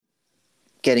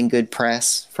getting good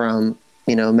press from,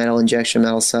 Metal Injection,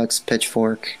 Metal Sucks,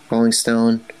 Pitchfork, Rolling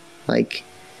Stone, like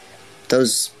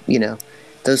those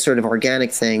sort of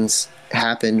organic things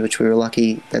happened, which we were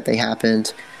lucky that they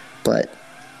happened. But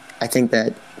I think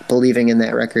that believing in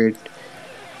that record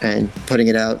and putting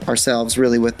it out ourselves,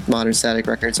 really with Modern Static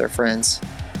Records, our friends,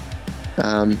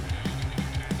 then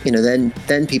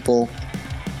people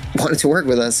wanted to work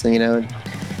with us,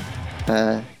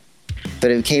 but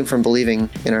it came from believing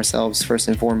in ourselves first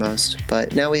and foremost.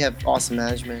 But now we have awesome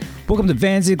management. Welcome to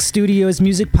Vanzig Studios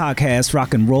Music Podcast,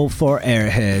 rock and roll for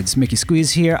airheads. Mickey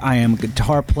Squeeze here. I am a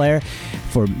guitar player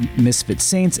for Misfit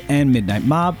Saints and Midnight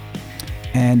Mob.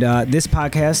 And this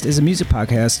podcast is a music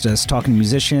podcast, just talking to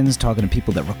musicians, talking to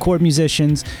people that record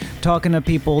musicians, talking to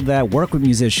people that work with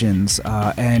musicians.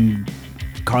 And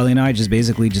Carly and I just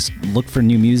basically look for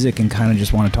new music and kind of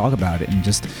just want to talk about it and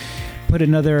just put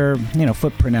another,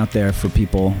 footprint out there for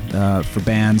people, for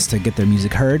bands to get their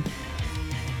music heard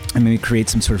and maybe create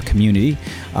some sort of community.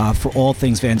 For all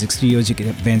things Vanzig Studios, you can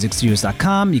hit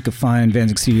vanzigstudios.com. You can find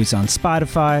Vanzig Studios on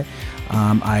Spotify.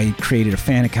 I created a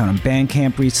fan account on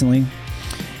Bandcamp recently,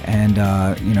 and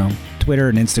Twitter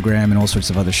and Instagram and all sorts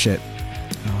of other shit.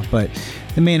 But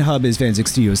the main hub is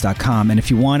vanzigstudios.com. And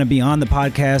if you want to be on the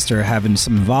podcast or having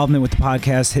some involvement with the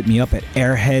podcast, hit me up at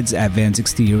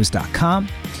airheads@vanzigstudios.com.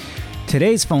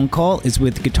 Today's phone call is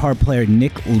with guitar player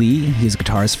Nick Lee. He's a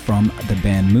guitarist from the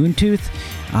band Moontooth,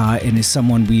 and is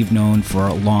someone we've known for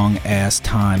a long ass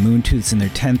time. Moontooth's in their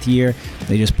 10th year.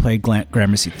 They just played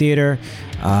Gramercy Theater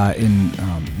in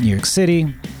New York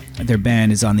City. Their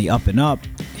band is on the up and up.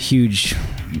 Huge.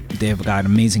 They've got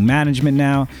amazing management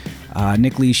now.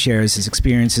 Nick Lee shares his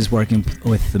experiences working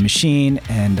with The Machine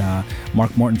and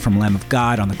Mark Morton from Lamb of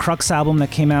God on the Crux album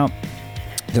that came out,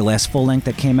 their last full length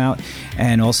that came out,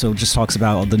 and also just talks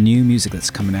about all the new music that's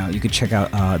coming out. You could check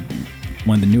out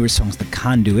one of the newer songs, The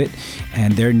Conduit,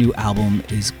 and their new album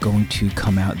is going to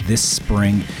come out this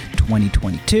spring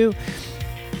 2022.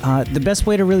 The best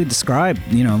way to really describe,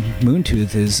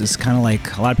 Moontooth is kind of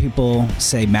like, a lot of people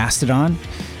say Mastodon,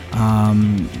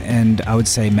 and I would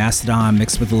say Mastodon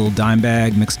mixed with a little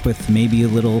Dimebag, mixed with maybe a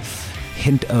little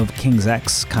hint of King's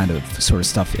X kind of sort of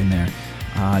stuff in there.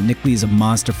 Nick Lee is a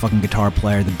monster fucking guitar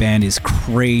player. The band is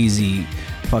crazy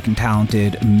fucking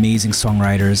talented, amazing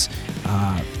songwriters.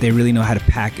 They really know how to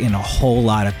pack in a whole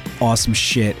lot of awesome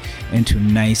shit into a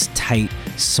nice, tight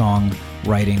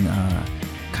songwriting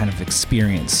kind of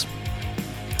experience.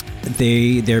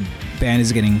 Their band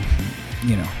is getting,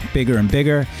 bigger and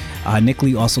bigger. Nick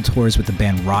Lee also tours with the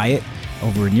band Riot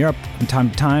over in Europe from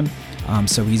time to time.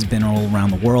 So he's been all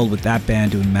around the world with that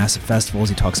band doing massive festivals.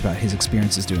 He talks about his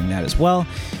experiences doing that as well.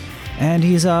 And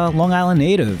he's a Long Island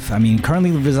native.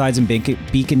 Currently resides in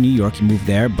Beacon, New York. He moved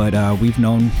there, but we've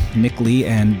known Nick Lee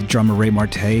and drummer Ray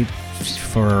Marte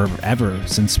forever,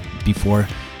 since before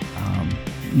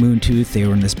Moontooth. They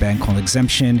were in this band called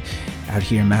Exemption out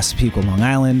here in Massapequa, Long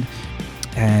Island.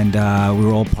 And we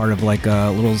were all part of like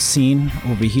a little scene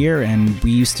over here. And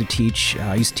we used to teach,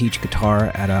 I used to teach guitar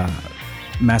at a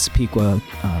Massapequa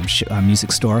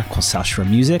music store called South Shore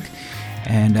Music,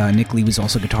 and Nick Lee was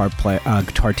also guitar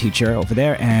teacher over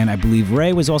there, and I believe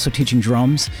Ray was also teaching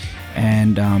drums,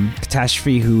 and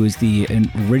Catastrophe, who is the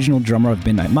original drummer of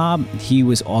Midnight Mob, he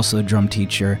was also a drum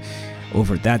teacher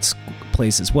over at that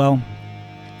place as well.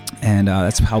 And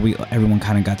that's how everyone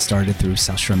kind of got started, through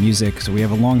South Shore Music. So we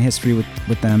have a long history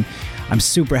with them. I'm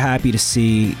super happy to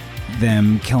see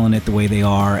them killing it the way they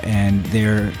are, and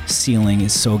their ceiling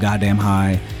is so goddamn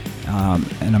high,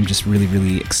 and I'm just really,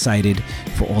 really excited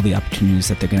for all the opportunities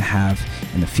that they're going to have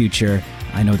in the future.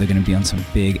 I know they're going to be on some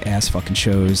big ass fucking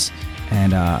shows,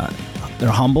 and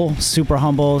they're super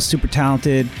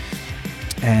talented,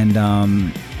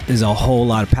 and there's a whole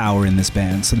lot of power in this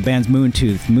band. So the band's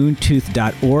Moontooth.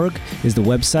 Moontooth.org is the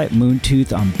website.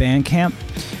 Moontooth on Bandcamp,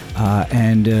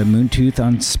 and Moontooth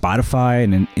on Spotify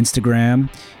and Instagram.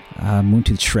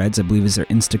 Moontooth Shreds, I believe, is their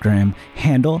Instagram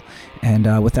handle. And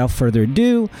without further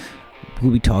ado,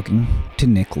 we'll be talking to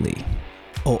Nick Lee.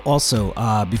 Oh, also,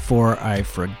 before I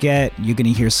forget, you're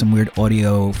going to hear some weird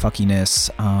audio fuckiness.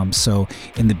 So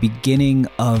in the beginning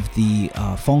of the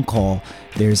phone call,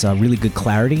 there's really good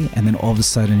clarity, and then all of a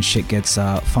sudden shit gets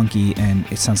funky,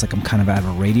 and it sounds like I'm kind of out of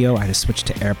a radio. I had to switch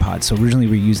to AirPods. So originally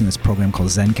we were using this program called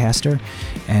Zencastr,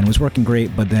 and it was working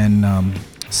great, but then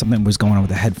something was going on with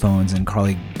the headphones, and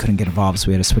Carly couldn't get involved, so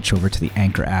we had to switch over to the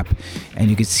Anchor app, and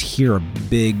you could hear a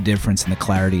big difference in the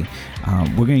clarity.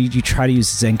 We're going to try to use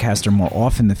Zencastr more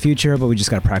often in the future, but we just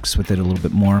got to practice with it a little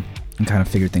bit more and kind of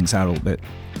figure things out a little bit.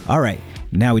 All right,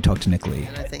 Now we talk to Nick Lee.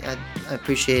 And I think I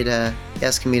appreciate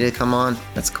asking me to come on.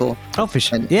 That's cool. Oh, for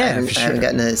sure. I haven't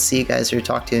gotten to see you guys or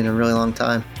talk to you in a really long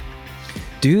time.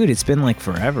 Dude, it's been like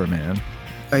forever, man.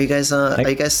 Are you guys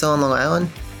still on Long Island?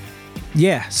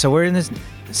 Yeah, so we're in this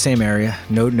same area.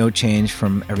 No change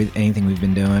from anything we've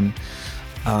been doing.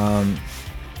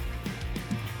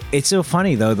 It's so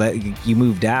funny though that you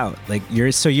moved out. Like you're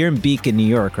in Beacon, New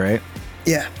York, right?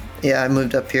 Yeah. I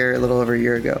moved up here a little over a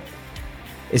year ago.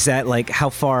 Is that like how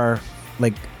far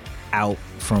like out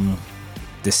from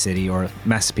the city or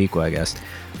Massapequa, I guess?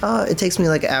 It takes me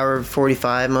like an hour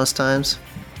 45 most times.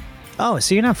 Oh,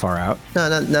 so you're not far out.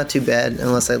 No, not too bad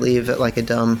unless I leave at like a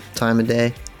dumb time of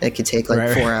day. It could take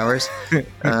like 4 hours. Yeah,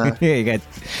 sure.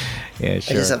 I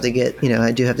just have to get,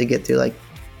 I do have to get through like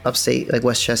upstate, like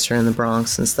Westchester and the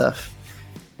Bronx and stuff.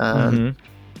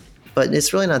 But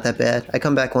it's really not that bad. I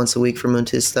come back once a week for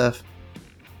Moontooth stuff.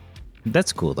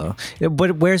 That's cool though.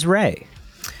 But where's Ray?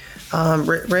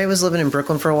 Ray was living in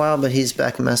Brooklyn for a while, but he's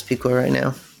back in Massapequa right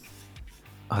now.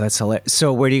 Oh, that's hilarious.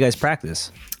 So where do you guys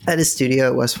practice? At his studio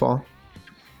at Westfall.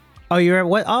 Oh, you're at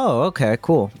what? Oh, okay,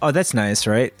 cool. Oh, that's nice,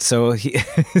 right? So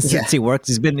since he works,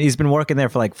 he's been working there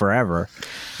for like forever.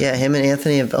 Yeah, him and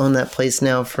Anthony have owned that place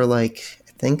now for like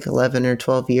I think 11 or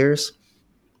 12 years.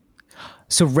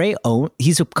 So Ray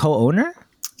he's a co-owner?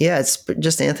 Yeah, it's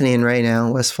just Anthony and Ray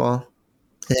now, Westfall.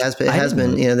 It has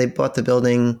been. They bought the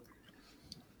building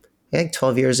I think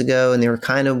 12 years ago, and they were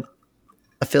kind of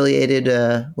affiliated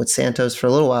with Santos for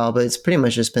a little while, but it's pretty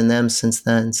much just been them since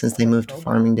then, since they moved to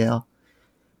Farmingdale.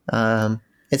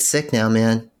 It's sick now,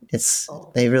 man.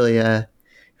 They really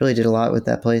did a lot with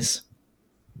that place.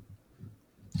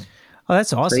 Oh,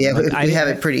 that's awesome. So, yeah, we have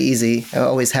it pretty easy. I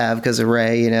always have because of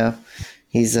Ray.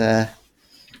 He's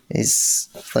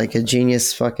like a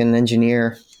genius fucking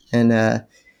engineer, and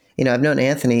I've known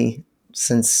Anthony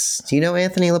since. Do you know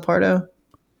Anthony Lapardo?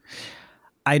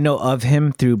 I know of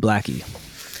him through Blackie.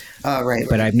 Oh, right.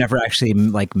 But I've never actually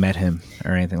like met him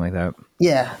or anything like that.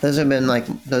 Yeah, those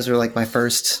are like my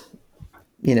first,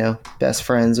 best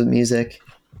friends with music.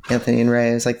 Anthony and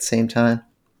Ray. It was like the same time.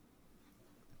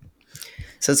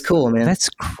 So it's cool, man. That's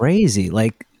crazy.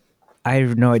 Like, I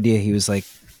have no idea he was like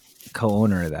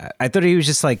co-owner of that. I thought he was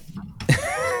just like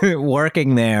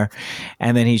working there,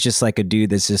 and then he's just like a dude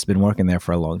that's just been working there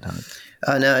for a long time.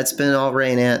 No, it's been all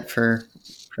Ray and Ant for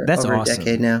that's over awesome. a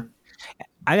decade now.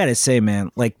 I gotta say,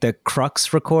 man, like the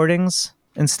Crux recordings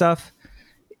and stuff,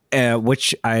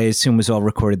 which I assume was all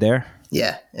recorded there.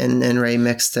 Yeah, and Ray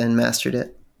mixed and mastered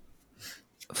it.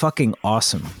 Fucking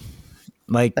awesome.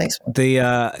 Like, thanks,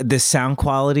 the sound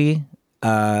quality.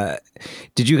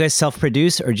 Did you guys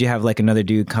self-produce, or did you have like another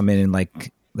dude come in and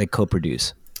like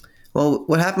co-produce? Well,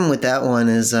 what happened with that one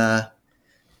is,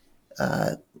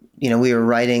 we were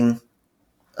writing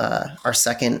our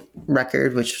second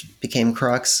record, which became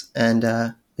Crux,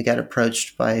 and we got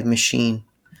approached by Machine.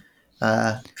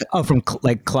 From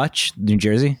like Clutch, New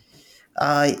Jersey?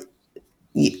 Well,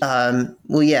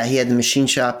 yeah, he had the machine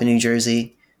shop in New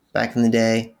Jersey back in the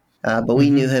day, but we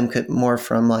knew him more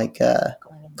from like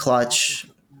Clutch,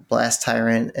 Blast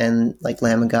Tyrant, and like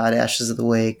Lamb of God, Ashes of the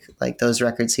Wake, like those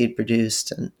records he'd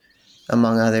produced, and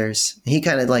among others. He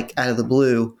kind of like out of the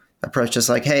blue approached us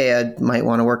like, hey, I might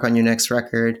want to work on your next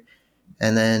record.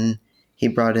 And then he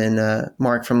brought in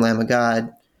Mark from Lamb of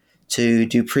God to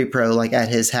do pre-pro like at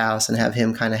his house and have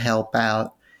him kind of help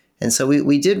out. And so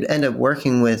we did end up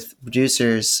working with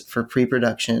producers for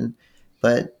pre-production,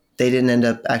 but they didn't end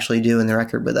up actually doing the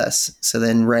record with us. So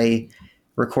then Ray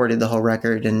recorded the whole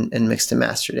record and mixed and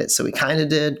mastered it. So we kind of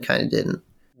did, kind of didn't.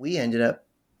 We ended up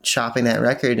shopping that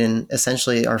record, and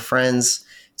essentially our friends,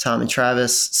 Tom and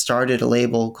Travis, started a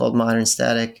label called Modern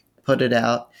Static, put it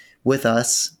out with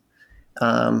us.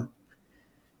 And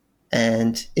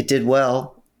it did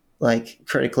well, like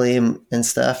critically and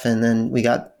stuff. And then we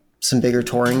got some bigger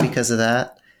touring because of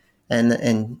that.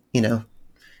 And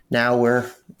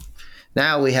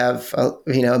now we have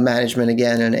a management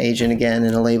again, an agent again,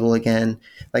 and a label again,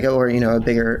 or a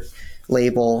bigger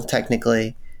label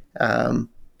technically.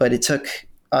 But it took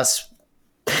us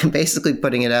basically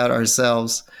putting it out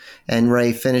ourselves and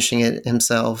Ray finishing it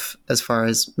himself as far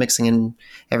as mixing and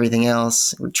everything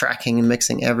else, tracking and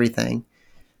mixing everything.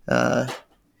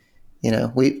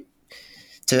 We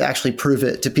to actually prove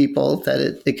it to people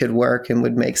that it could work and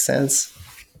would make sense.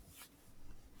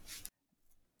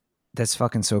 That's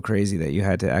fucking so crazy that you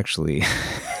had to actually.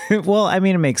 Well, I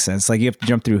mean, it makes sense. Like you have to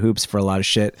jump through hoops for a lot of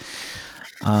shit.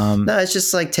 No, it's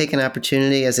just like take an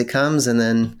opportunity as it comes, and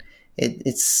then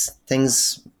it's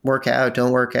things work out,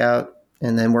 don't work out,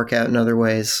 and then work out in other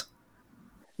ways.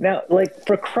 Now, like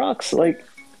for Crux, like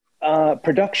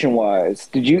Production wise,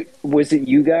 was it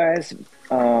you guys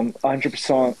 100%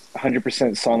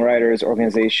 songwriters,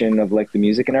 organization of like the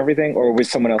music and everything, or was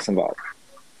someone else involved,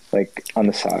 like on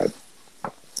the side?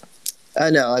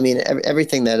 No, I mean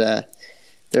everything that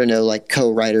there are no like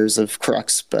co-writers of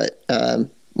Crux, but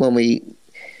when we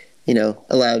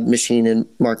allowed Machine and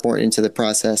Mark Morton into the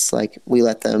process, like we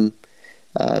let them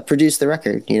produce the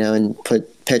record, and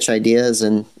pitch ideas,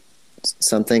 and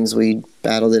some things we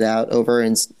battled it out over,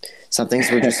 and some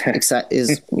things were just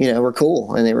were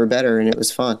cool and they were better and it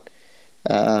was fun.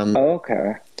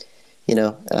 Okay.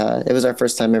 It was our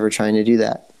first time ever trying to do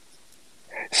that.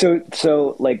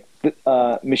 So like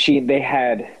Machine, they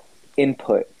had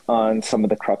input on some of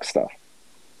the Crux stuff.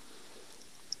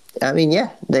 I mean,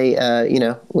 yeah, they,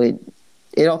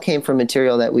 it all came from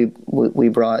material that we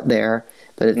brought there,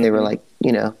 but if they were like,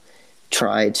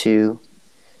 try to,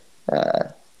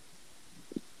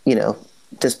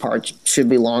 this part should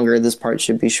be longer, this part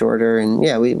should be shorter. And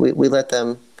yeah, we let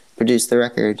them produce the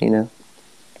record,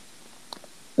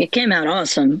 It came out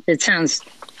awesome. It sounds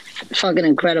fucking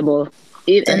incredible.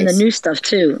 And Thanks. the new stuff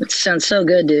too. It sounds so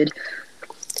good, dude.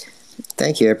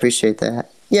 Thank you. I appreciate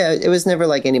that. Yeah, it was never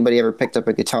like anybody ever picked up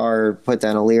a guitar or put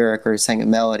down a lyric or sang a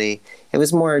melody. It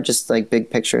was more just like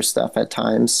big picture stuff at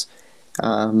times.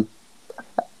 It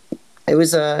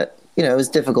was it was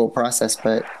a difficult process,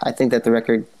 but I think that the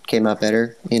record came out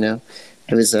better. It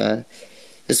was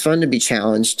fun to be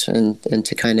challenged and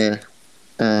to kind of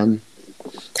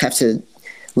have to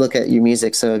look at your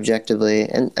music so objectively.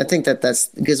 And I think that's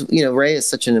because Ray is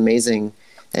such an amazing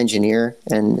engineer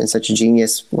and such a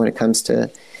genius when it comes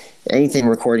to anything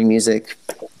recording music,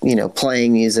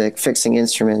 playing music, fixing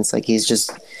instruments. Like he's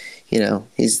just,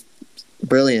 he's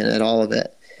brilliant at all of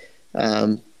it.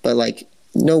 But like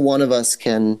no one of us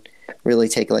can really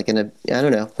take like an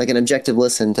objective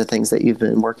listen to things that you've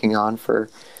been working on for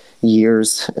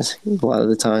years a lot of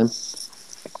the time.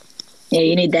 Yeah,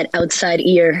 you need that outside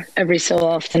ear every so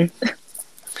often.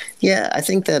 Yeah, I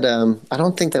think that I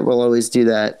don't think that we'll always do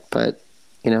that, but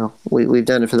we've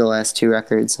done it for the last 2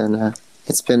 records, and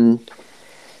it's been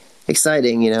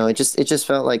exciting. It just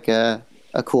felt like a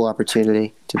cool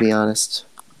opportunity, to be honest.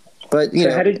 But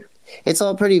it's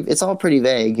all pretty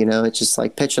vague. It's just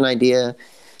like pitch an idea,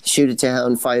 shoot it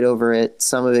down, fight over it.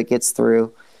 Some of it gets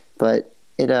through, but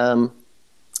it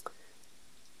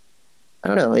I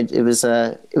don't know. It was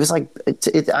like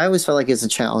I always felt like it's a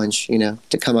challenge,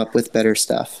 to come up with better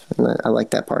stuff, and I like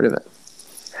that part of it.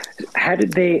 How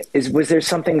did was there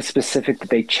something specific that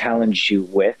they challenged you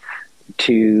with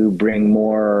to bring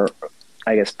more,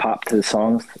 I guess, pop to the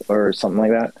songs or something like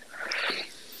that?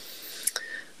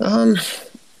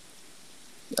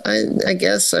 I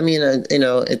guess, I mean,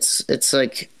 it's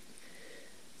like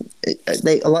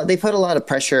they put a lot of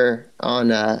pressure on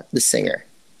the singer,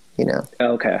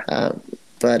 Okay.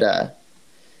 But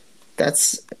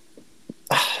that's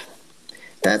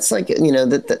like,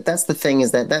 that's the thing,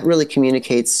 is that really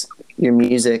communicates your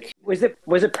music. Was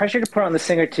it pressure to put on the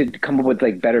singer to come up with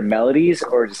like better melodies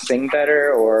or to sing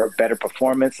better or better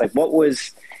performance? Like what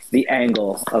was the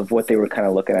angle of what they were kind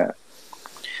of looking at?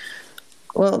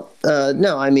 Well,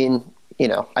 no, I mean,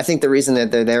 I think the reason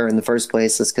that they're there in the first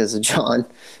place is because of John,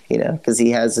 because he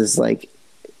has this like,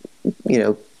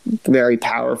 very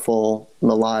powerful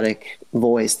melodic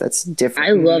voice that's different.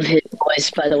 I love his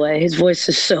voice, by the way. His voice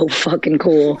is so fucking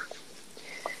cool.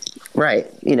 Right.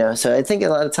 So I think a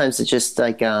lot of times it's just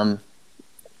like,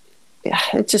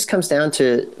 it just comes down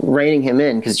to reining him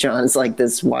in, because John's like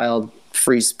this wild,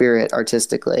 free spirit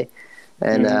artistically.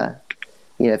 And,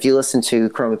 if you listen to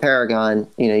Chroma Paragon,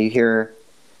 you hear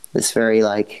this very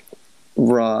like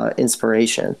raw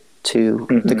inspiration to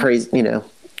the crazy,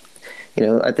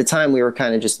 at the time we were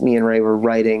kind of just, me and Ray were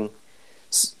writing,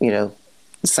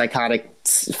 psychotic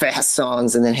fast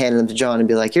songs and then handing them to John and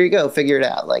be like, here you go, figure it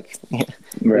out. Like,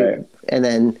 right. And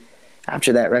then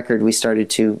after that record, we started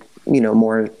to,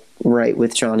 more write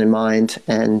with John in mind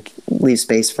and leave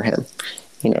space for him,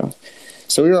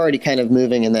 So we were already kind of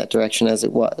moving in that direction as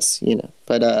it was,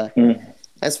 But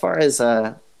as far as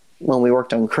when we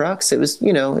worked on Crux, it was,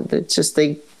 it's just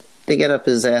they get up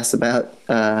his ass about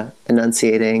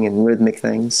enunciating and rhythmic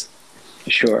things.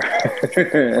 Sure.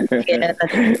 Yeah,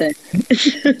 that's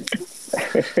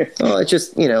Well, it's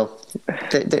just,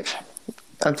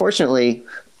 unfortunately,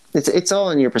 it's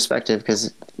all in your perspective,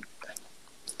 because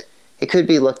it could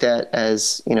be looked at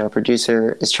as, a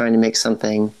producer is trying to make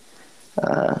something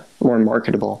more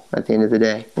marketable at the end of the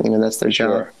day. That's their job.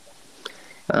 Sure.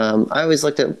 I always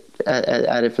looked at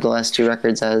it for the last 2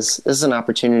 records as this is an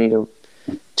opportunity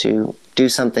to do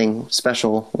something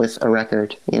special with a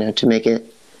record, to make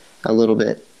it a little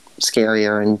bit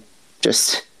scarier and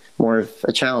just more of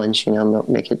a challenge,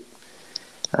 make it,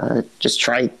 just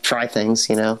try things,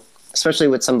 especially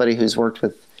with somebody who's worked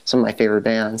with some of my favorite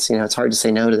bands. It's hard to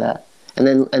say no to that. And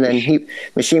then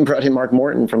Machine brought in Mark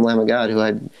Morton from Lamb of God, who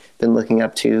I'd been looking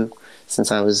up to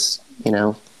since I was,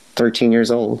 13 years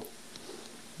old.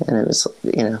 And it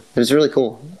was really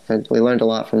cool. And we learned a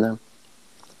lot from them.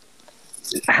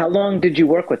 How long did you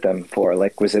work with them for?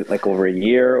 Like, was it like over a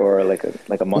year or like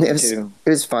a month or two? It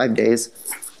was 5 days.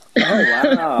 Oh,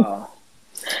 wow.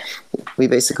 We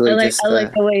basically I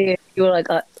like the way you were like,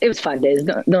 it was 5 days.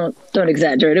 Don't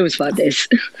exaggerate. It was 5 days.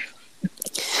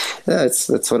 Yeah, that's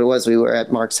what it was. We were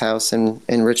at Mark's house in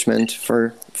Richmond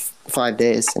for 5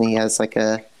 days, and he has like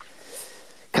a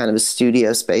kind of a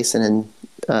studio space and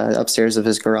upstairs of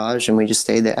his garage, and we just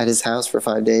stayed at his house for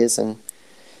 5 days, and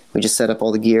we just set up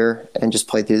all the gear and just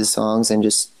played through the songs and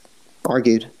just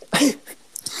argued.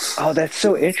 Oh, that's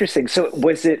so interesting. So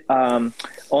was it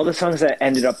all the songs that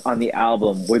ended up on the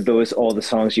album, were those all the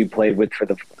songs you played with for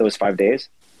those 5 days?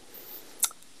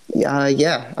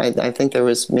 Yeah. I think there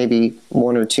was maybe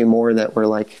one or two more that were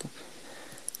like,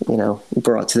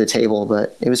 brought to the table,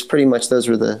 but it was pretty much those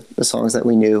were the songs that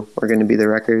we knew were going to be the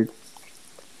record.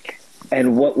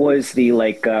 And what was the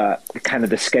kind of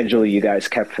the schedule you guys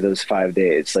kept for those 5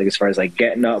 days? Like as far as like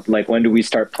getting up, like when do we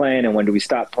start playing and when do we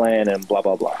stop playing and blah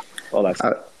blah blah, all that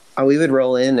stuff. We would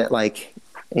roll in at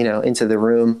into the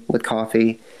room with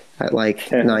coffee at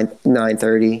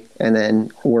 9:30, and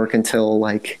then work until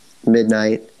like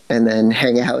midnight, and then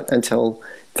hang out until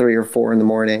 3 or 4 in the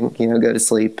morning. Go to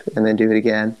sleep and then do it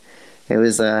again. It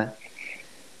was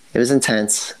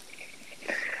intense.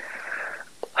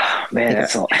 Man,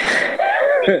 that's all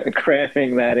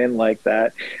cramming that in like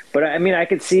that. But I mean, I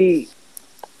could see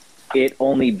it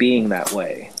only being that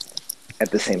way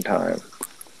at the same time.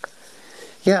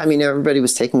 Yeah, I mean, everybody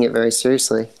was taking it very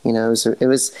seriously. It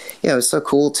was so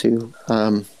cool to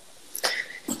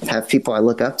have people I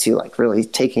look up to like really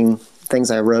taking things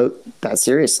I wrote that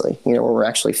seriously. Where we're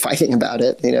actually fighting about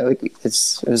it. It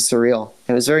was surreal.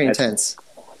 It was very intense.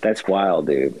 That's wild,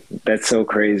 dude. That's so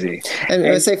crazy. And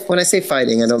when I say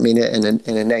fighting, I don't mean it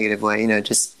in a negative way.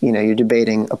 You're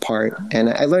debating a part. And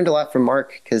I learned a lot from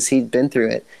Mark because he'd been through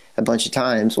it a bunch of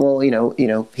times. Well,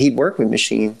 he'd worked with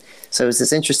Machine, so it was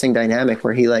this interesting dynamic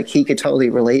where he could totally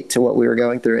relate to what we were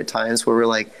going through at times. Where we're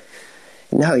like,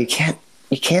 no, you can't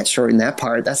shorten that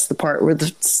part. That's the part where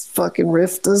the fucking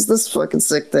riff does this fucking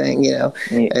sick thing, Yeah.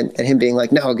 And him being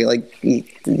like, no,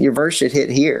 your verse should hit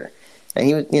here, and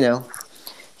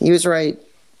he was right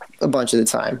a bunch of the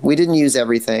time. We didn't use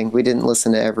everything. We didn't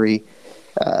listen to every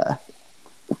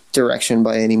direction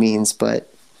by any means,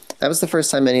 but that was the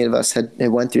first time any of us had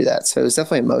went through that. So it was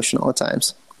definitely emotional at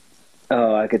times.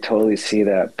 Oh, I could totally see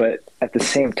that. But at the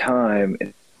same time,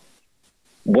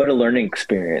 what a learning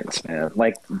experience, man.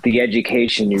 Like the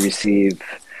education you receive.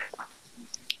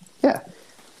 Yeah.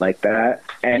 Like that.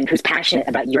 And who's passionate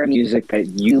about your music that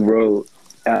you wrote,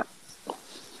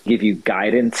 give you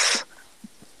guidance,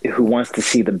 who wants to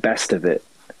see the best of it,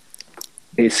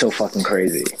 is so fucking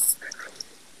crazy.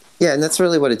 Yeah, and that's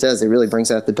really what it does. It really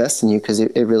brings out the best in you because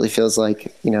it really feels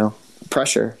like,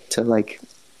 pressure to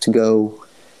go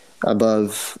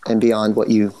above and beyond what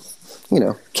you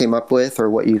came up with or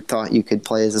what you thought you could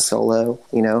play as a solo.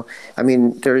 I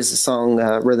mean, there is a song,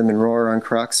 Rhythm and Roar on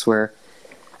Crux, where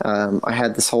I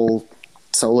had this whole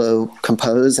solo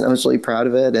composed and I was really proud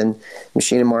of it, and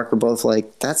Machine and Mark were both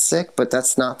like, that's sick, but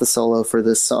that's not the solo for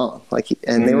this song.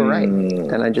 And they were right.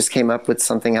 And I just came up with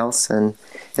something else, and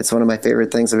it's one of my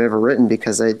favorite things I've ever written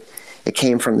because it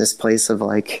came from this place of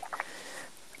like,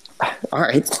 all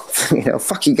right,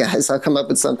 fuck you guys, I'll come up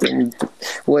with something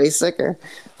way sicker.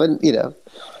 But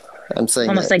I'm saying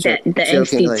almost like the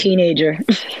angsty teenager.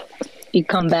 You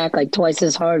come back like twice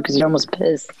as hard because you're almost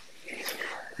pissed.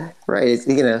 Right.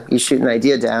 You shoot an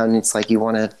idea down and it's like you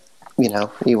want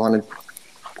to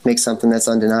make something that's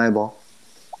undeniable.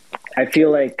 I feel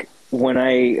like when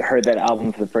I heard that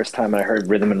album for the first time and I heard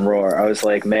Rhythm and Roar, I was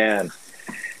like, man,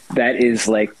 that is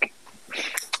like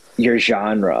your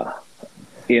genre.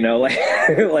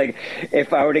 Like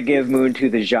if I were to give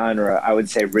Moontooth a genre, I would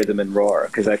say Rhythm and Roar,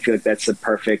 because I feel like that's the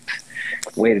perfect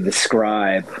way to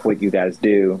describe what you guys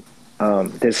do.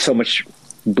 There's so much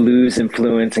blues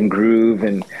influence and groove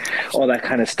and all that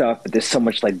kind of stuff, but there's so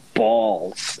much like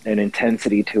balls and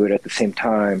intensity to it at the same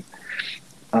time.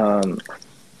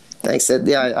 Thanks.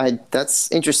 Yeah, that's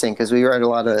interesting because we write a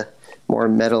lot of more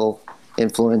metal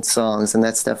influenced songs, and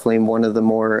that's definitely one of the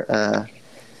more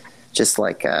just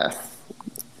like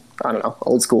I don't know,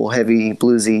 old school heavy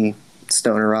bluesy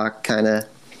stoner rock kind of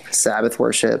Sabbath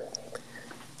worship.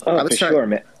 Oh, for sure,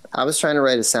 man. I was trying to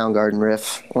write a Soundgarden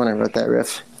riff when I wrote that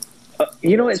riff.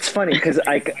 You know, it's funny because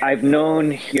I've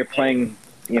known you're playing,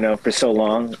 for so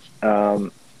long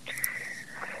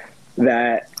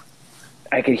that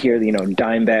I could hear,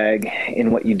 Dimebag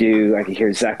in what you do. I could hear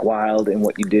Zakk Wylde in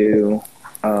what you do.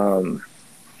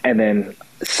 And then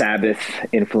Sabbath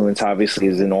influence obviously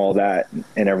is in all that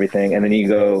and everything. And then you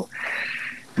go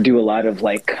do a lot of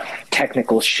like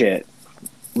technical shit,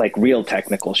 like real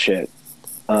technical shit.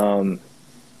 So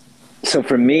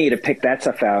for me to pick that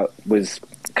stuff out was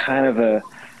kind of a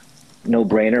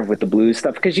no-brainer with the blues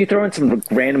stuff, because you throw in some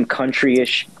random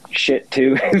country-ish shit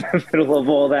too in the middle of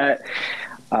all that.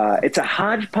 It's a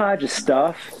hodgepodge of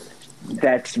stuff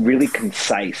that's really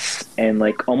concise and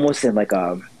like almost in like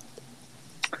a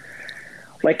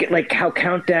like how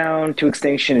Countdown to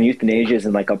Extinction and Euthanasia is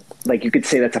in like you could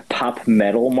say that's a pop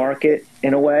metal market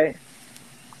in a way.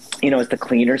 It's the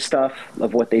cleaner stuff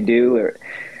of what they do. Or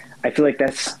I feel like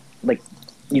that's like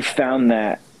you found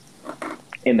that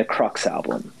in the Crux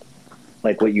album,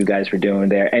 like what you guys were doing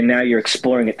there, and now you're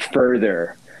exploring it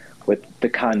further with the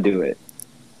Conduit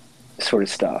sort of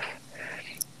stuff.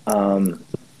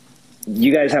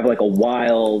 You guys have like a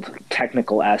wild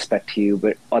technical aspect to you,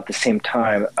 but at the same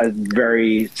time, a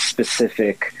very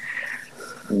specific,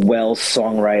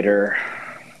 songwriter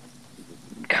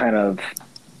kind of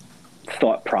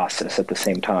thought process at the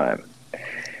same time.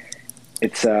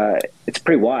 It's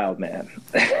pretty wild, man.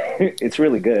 It's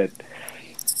really good.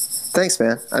 Thanks,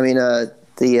 man. I mean,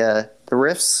 the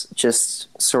riffs just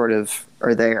sort of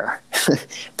are there,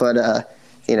 but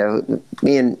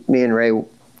me and Ray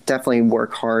definitely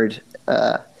work hard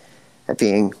at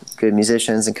being good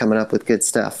musicians and coming up with good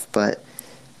stuff. But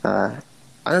I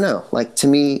don't know. Like, to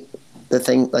me, the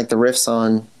thing, like the riffs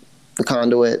on the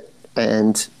Conduit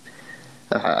and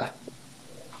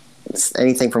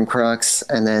anything from Crux,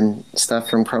 and then stuff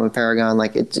from Chroma Paragon,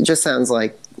 like it still just sounds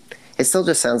like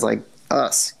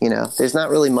us. There's not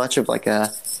really much of like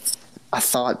a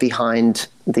thought behind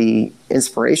the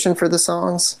inspiration for the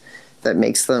songs that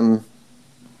makes them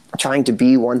trying to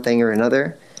be one thing or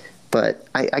another. But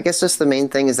I guess just the main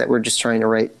thing is that we're just trying to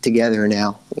write together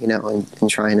now, and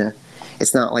trying to,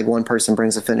 it's not like one person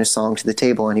brings a finished song to the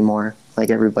table anymore. Like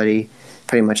everybody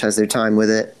pretty much has their time with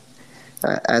it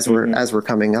as we're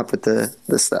coming up with the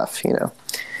stuff,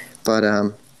 But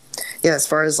yeah, as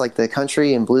far as like the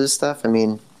country and blues stuff, I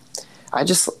mean,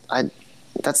 that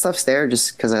stuff's there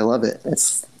just because I love it.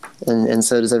 And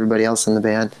so does everybody else in the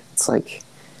band. It's like,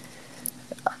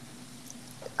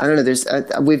 I don't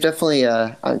know. We've definitely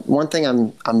one thing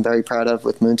I'm very proud of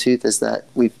with Moontooth is that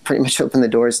we've pretty much opened the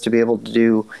doors to be able to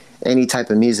do any type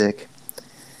of music.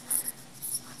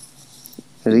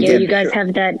 You guys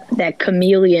have that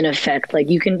chameleon effect. Like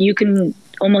you can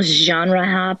almost genre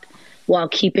hop while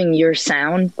keeping your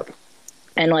sound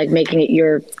and like making it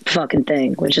your fucking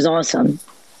thing, which is awesome.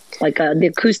 Like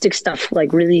the acoustic stuff,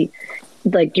 like really,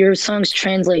 like your songs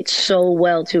translate so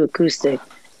well to acoustic,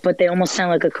 but they almost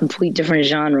sound like a complete different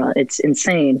genre. It's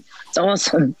insane. It's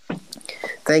awesome.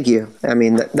 Thank you. I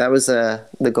mean, that was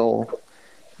the goal.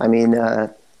 I mean,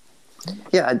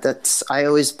 yeah, I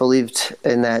always believed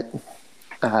in that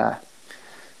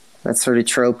sort of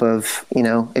trope of,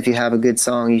 if you have a good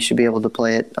song, you should be able to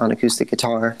play it on acoustic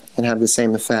guitar and have the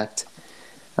same effect.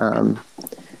 And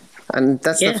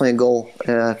that's definitely a goal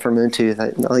for Moontooth,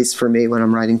 at least for me when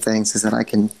I'm writing things, is that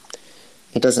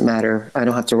it doesn't matter. I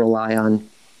don't have to rely on,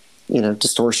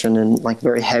 distortion and like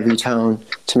very heavy tone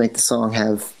to make the song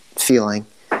have feeling.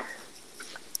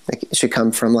 Like it should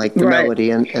come from like the melody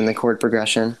and the chord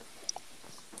progression.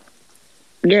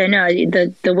 Yeah, no,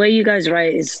 the way you guys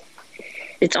write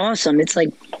it's awesome. It's like,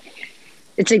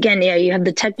 it's again, you have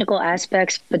the technical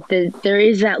aspects, but there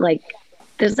is that like,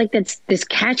 there's like this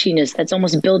catchiness that's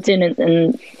almost built in,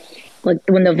 and like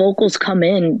when the vocals come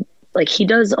in, like he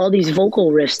does all these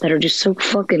vocal riffs that are just so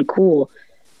fucking cool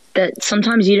that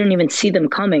sometimes you don't even see them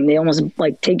coming. They almost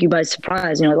like take you by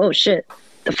surprise. And you're like, oh shit,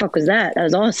 the fuck was that? That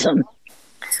was awesome.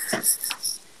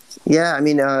 Yeah, I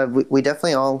mean, we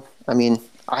definitely all, I mean,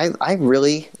 I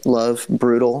really love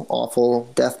brutal,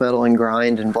 awful death metal and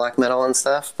grind and black metal and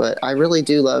stuff, but I really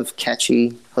do love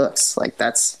catchy hooks. Like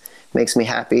that's makes me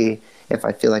happy if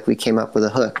I feel like we came up with a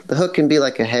hook. The hook can be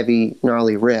like a heavy,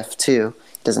 gnarly riff too.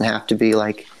 It doesn't have to be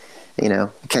like, a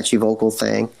catchy vocal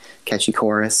thing, catchy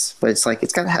chorus, but it's like,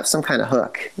 it's got to have some kind of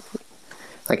hook.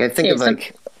 Like I think of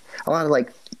like a lot of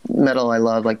like metal I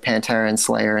love, like Pantera and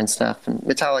Slayer and stuff, and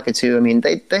Metallica too. I mean,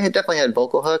 they had definitely had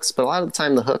vocal hooks, but a lot of the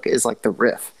time the hook is like the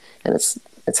riff, and it's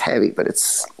heavy, but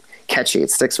it's catchy. It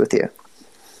sticks with you.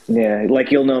 Yeah,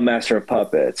 like you'll know Master of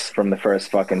Puppets from the first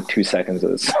fucking 2 seconds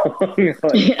of the song.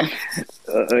 Yeah.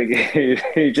 Like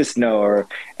you just know, or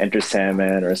Enter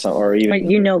Sandman or something, or even Like,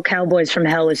 you know, Cowboys from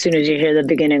Hell as soon as you hear the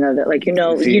beginning of it. Like,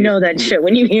 See, you know that shit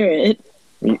when you hear it.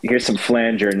 you hear some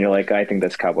flanger and you're like, I think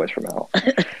that's Cowboys from Hell.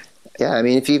 Yeah, I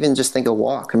mean, if you even just think of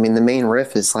Walk, I mean, the main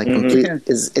riff is like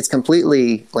it's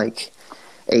completely like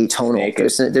atonal.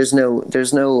 Naked.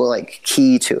 There's no like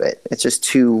key to it. It's just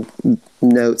two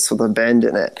notes with a bend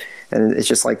in it, and it's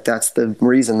just like that's the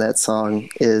reason that song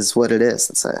is what it is.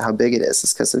 It's how big it is.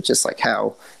 It's because of just like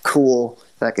how cool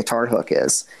that guitar hook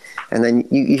is. And then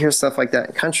you hear stuff like that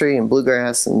in country and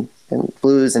bluegrass and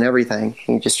blues and everything.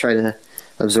 You just try to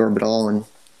absorb it all and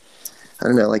I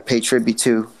don't know, like pay tribute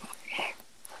to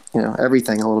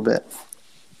everything a little bit.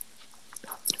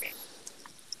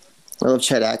 I love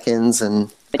Chet Atkins and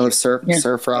I love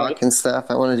surf rock and stuff.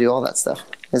 I want to do all that stuff.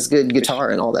 It's good guitar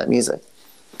and all that music.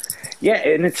 Yeah,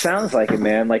 and it sounds like it,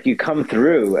 man. Like you come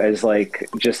through as like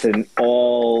just an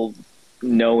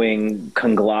all-knowing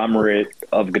conglomerate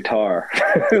of guitar,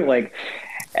 like,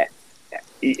 and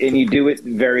you do it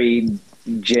very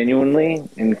genuinely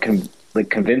and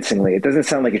convincingly. It doesn't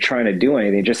sound like you're trying to do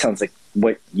anything. It just sounds like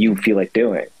what you feel like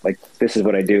doing. Like this is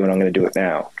what I do, and I'm going to do it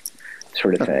now,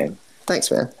 sort of thing. Thanks,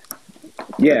 man.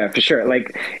 Yeah, for sure.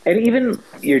 Like, and even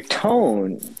your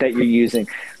tone that you're using,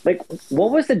 like,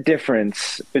 what was the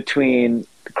difference between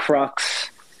Crux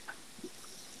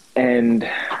and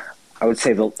I would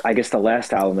say the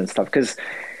last album and stuff? Because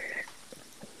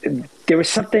there was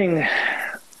something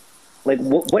like,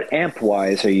 what amp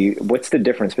wise what's the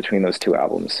difference between those two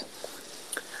albums?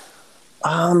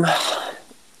 Because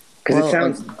it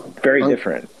sounds very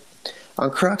different. On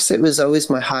Crux, it was always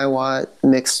my high watt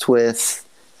mixed with,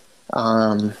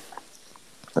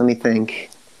 let me think.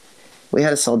 We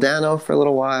had a Soldano for a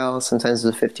little while. Sometimes it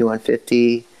was a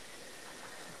 5150.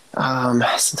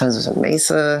 Sometimes it was a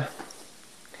Mesa.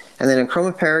 And then in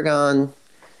Chroma Paragon,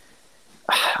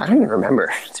 I don't even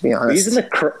remember, to be honest. Using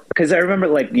because I remember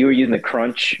like you were using the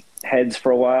crunch heads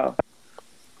for a while.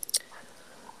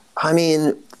 I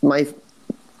mean,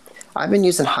 I've been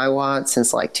using high watt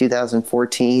since like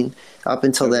 2014. Up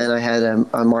until then, I had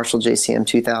a Marshall JCM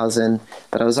 2000,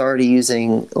 but I was already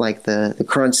using like the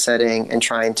crunch setting and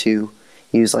trying to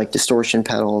use like distortion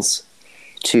pedals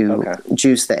to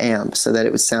juice the amp so that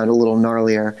it would sound a little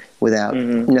gnarlier without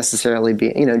necessarily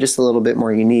being, just a little bit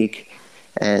more unique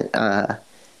and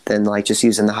than like just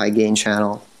using the high gain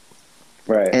channel.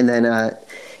 Right. And then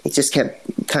it just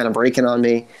kept kind of breaking on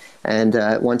me. And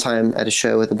one time at a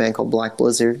show with a band called Black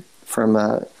Blizzard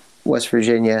from West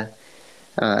Virginia,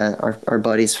 our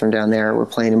buddies from down there were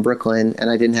playing in Brooklyn, and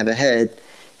I didn't have a head,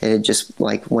 and it just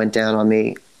like went down on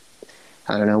me,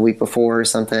 I don't know, a week before or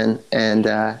something. And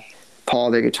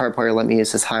Paul, their guitar player, let me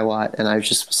use his high watt, and I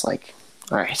just was like,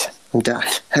 all right, I'm done.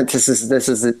 This is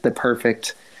the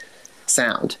perfect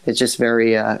sound. It's just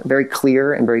very very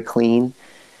clear and very clean,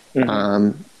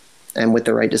 and with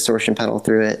the right distortion pedal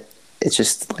through it, it's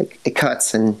just like it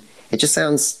cuts and it just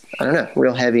sounds, I don't know,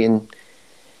 real heavy and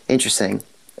interesting.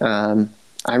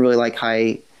 I really like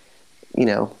high,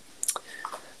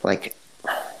 like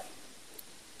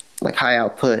high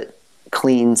output,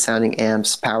 clean sounding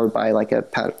amps powered by like a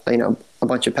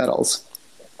bunch of pedals.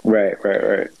 Right.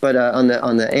 But on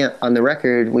the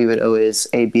record, we would always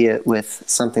A/B it with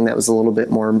something that was a little bit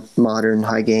more modern,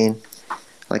 high gain,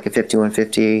 like a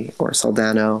 5150 or a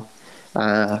Soldano.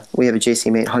 We have a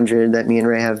JCM 800 that me and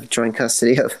Ray have joint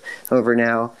custody of over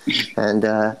now,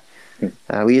 and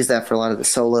we use that for a lot of the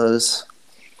solos.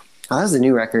 Oh, that was the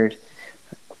new record.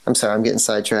 I'm sorry, I'm getting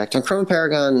sidetracked. On Chroma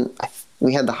Paragon,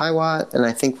 we had the high watt, and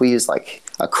I think we used like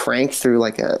a crank through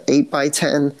like a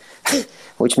 8x10,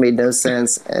 which made no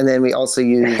sense. And then we also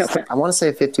used, I want to say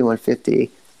a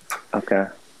 5150. Okay.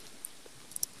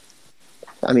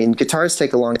 I mean, guitars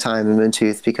take a long time in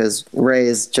Moontooth because Ray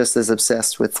is just as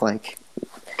obsessed with like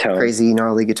crazy,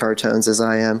 gnarly guitar tones as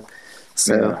I am.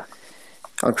 So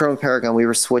on Chroma Paragon, we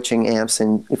were switching amps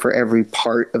for every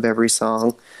part of every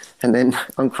song. And then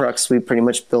on Crux, we pretty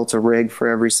much built a rig for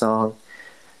every song.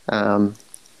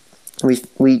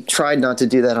 We tried not to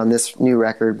do that on this new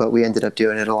record, but we ended up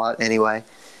doing it a lot anyway.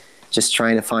 Just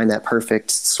trying to find that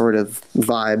perfect sort of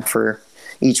vibe for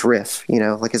each riff,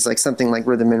 like it's like something like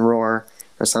Rhythm and Roar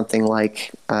or something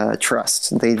like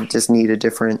Trust. They just need a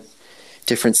different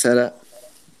setup.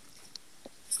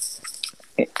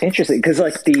 Interesting, because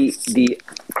like the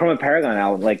Chroma Paragon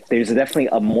album, like there's definitely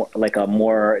a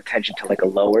more attention to like a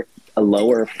lower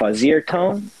fuzzier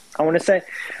tone, I want to say,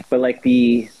 but like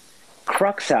the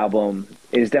Crux album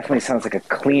definitely sounds like a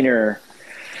cleaner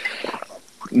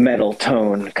metal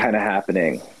tone kind of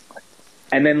happening.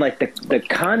 And then like the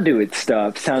conduit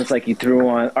stuff sounds like you threw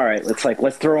on, all right,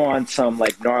 let's throw on some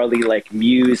like gnarly like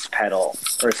Muse pedal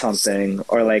or something,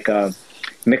 or like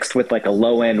mixed with like a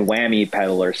low end whammy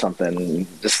pedal or something.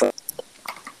 Just like,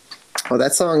 well,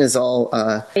 that song is all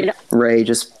Ray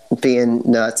just being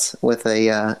nuts with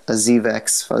a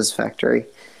ZVEX Fuzz Factory,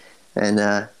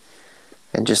 and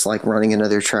just like running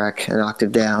another track an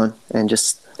octave down, and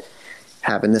just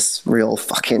having this real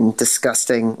fucking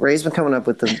disgusting. Ray's been coming up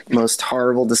with the most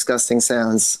horrible, disgusting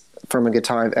sounds from a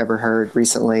guitar I've ever heard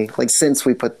recently. Like since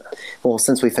we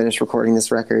finished recording this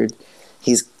record,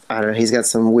 he's got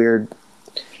some weird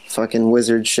fucking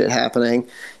wizard shit happening.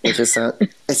 It just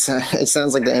it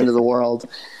sounds like the end of the world.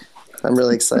 I'm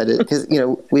really excited because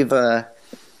we've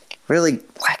really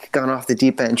like gone off the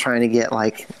deep end trying to get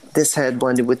like this head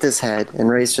blended with this head, and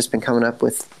Ray's just been coming up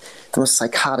with the most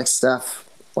psychotic stuff,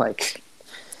 like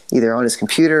either on his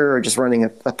computer or just running a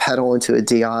pedal into a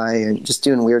DI and just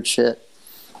doing weird shit.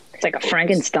 It's like a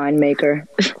Frankenstein maker.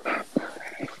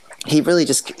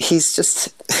 He's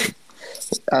just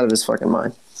out of his fucking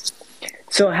mind.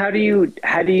 so how do you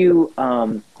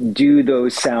do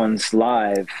those sounds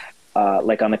live,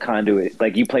 like on the conduit?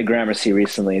 Like you played Gramercy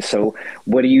recently, so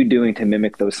what are you doing to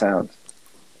mimic those sounds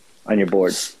on your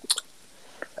board?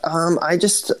 I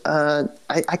just I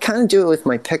kind of do it with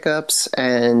my pickups,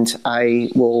 and I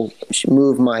will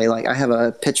move my I have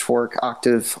a Pitchfork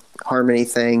octave harmony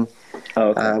thing,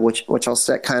 which I'll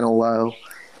set kind of low.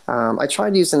 I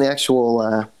tried using the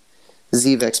actual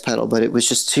ZVEX pedal, but it was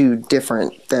just too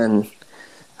different than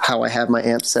how I have my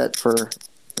amp set for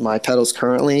my pedals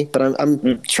currently. But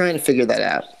I'm trying to figure that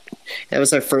out. That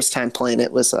was our first time playing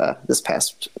it. Was this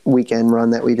past weekend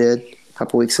run that we did a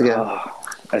couple weeks ago. Oh.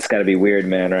 That's got to be weird,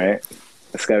 man, right?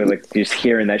 It's got to be like just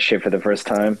hearing that shit for the first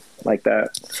time like that.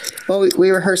 Well, we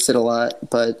rehearsed it a lot,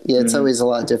 but yeah, it's always a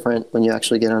lot different when you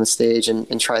actually get on a stage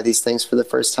and try these things for the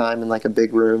first time in like a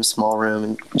big room, small room,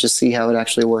 and just see how it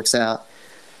actually works out.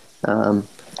 But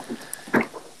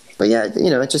yeah,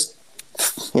 it just,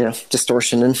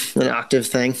 distortion and an octave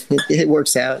thing. It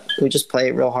works out. We just play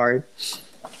it real hard.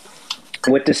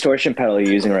 What distortion pedal are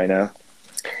you using right now?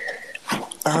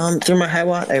 Through my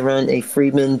Hiwatt, I run a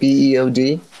Friedman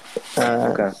BEOD.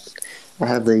 Okay. I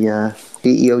have the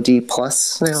BEOD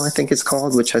Plus now, I think it's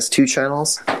called, which has 2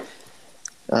 channels.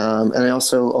 And I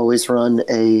also always run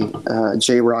a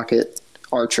J-Rocket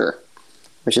Archer,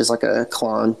 which is like a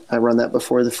Klon. I run that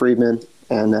before the Friedman,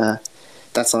 and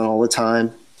that's on all the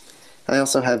time. I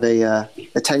also have a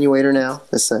attenuator now,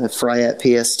 this Fryette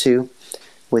PS2,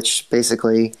 which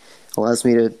basically allows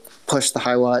me to push the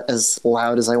Hiwatt as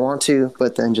loud as I want to,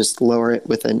 but then just lower it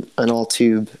with an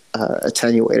all-tube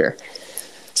attenuator.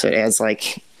 So it adds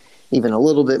like even a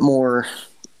little bit more,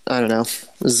 I don't know,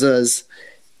 zuzz,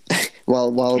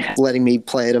 while letting me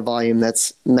play at a volume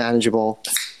that's manageable.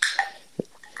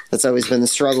 That's always been the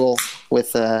struggle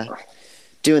with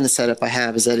doing the setup I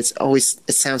have, is that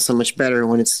it sounds so much better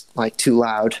when it's like too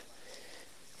loud.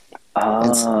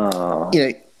 Oh.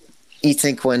 You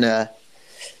think when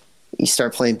you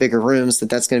start playing bigger rooms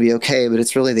that's going to be okay, but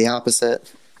it's really the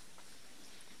opposite.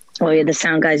 Well, yeah, the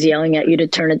sound guy's yelling at you to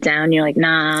turn it down. You're like,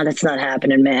 nah, that's not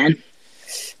happening, man.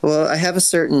 Well, I have a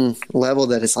certain level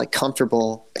that is like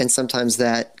comfortable, and sometimes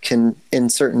that can, in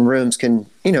certain rooms,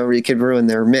 it could ruin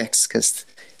their mix because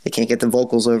they can't get the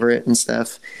vocals over it and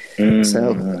stuff.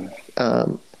 So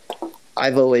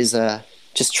I've always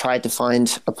just tried to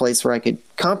find a place where I could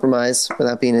compromise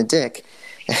without being a dick.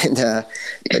 And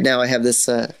but now I have this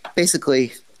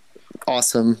basically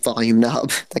awesome volume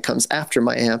knob that comes after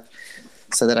my amp,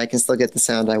 so that I can still get the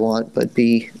sound I want, but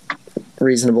be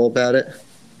reasonable about it.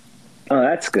 Oh,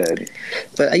 that's good.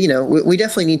 But we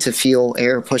definitely need to feel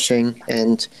air pushing,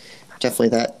 and definitely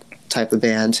that type of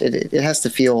band. It has to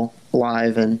feel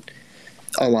live and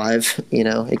alive.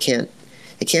 It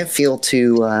can't feel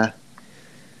too I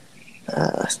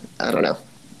don't know,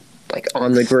 like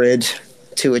on the grid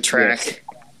to a track. Yes.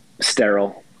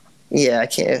 Sterile. Yeah,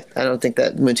 I don't think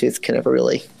that Moontooth can ever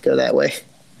really go that way.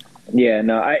 Yeah,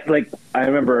 no, I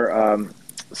remember,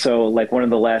 so like one of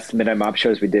the last Midnight Mob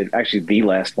shows we did, actually the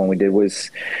last one we did,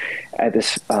 was at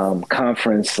this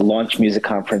conference, Launch Music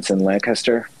Conference in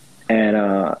Lancaster. And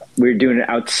we were doing it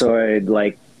outside,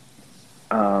 like,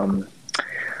 kind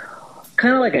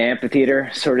of like an amphitheater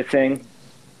sort of thing.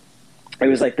 It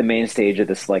was like the main stage of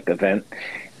this like event.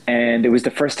 And it was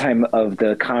the first time of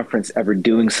the conference ever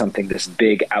doing something this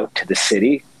big out to the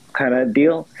city kind of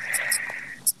deal.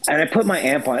 And I put my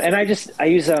amp on, and I use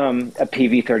a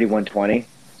PV 3120.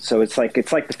 So it's like the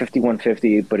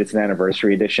 5150, but it's an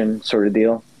anniversary edition sort of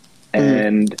deal.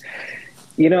 And,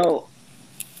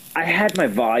 I had my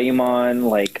volume on,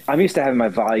 like I'm used to having my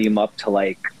volume up to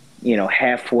like,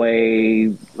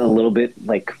 halfway, a little bit,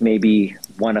 like maybe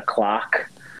 1 o'clock,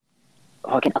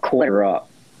 a quarter up,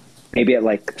 maybe at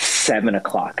like 7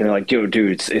 o'clock, and they're like, "Yo,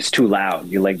 dude, it's too loud.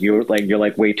 You're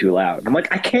way too loud." I'm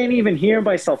like, I can't even hear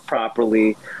myself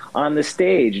properly on the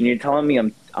stage, and you're telling me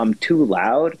I'm too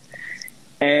loud,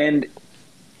 and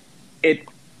it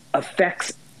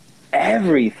affects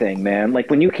everything, man. Like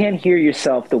when you can't hear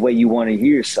yourself the way you want to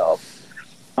hear yourself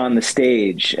on the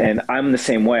stage, and I'm the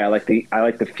same way. I like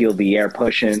to feel the air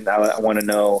pushing. I want to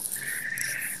know.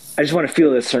 I just want to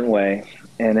feel it a certain way,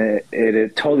 and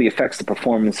it totally affects the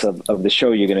performance of the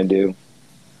show you're going to do.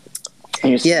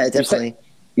 And yeah, definitely.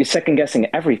 You're second guessing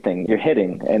everything you're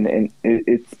hitting, and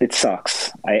it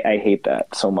sucks. I hate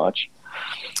that so much.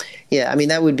 Yeah, I mean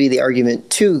that would be the argument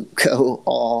to go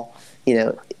all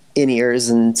in ears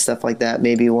and stuff like that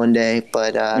maybe one day,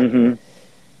 but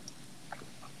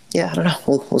yeah, I don't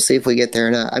know. We'll see if we get there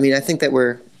or not. I mean, I think that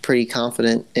we're pretty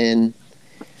confident in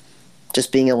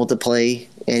just being able to play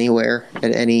anywhere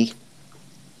at any,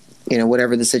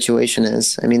 whatever the situation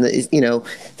is. I mean, the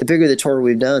bigger the tour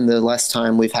we've done, the less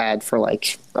time we've had for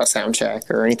like a sound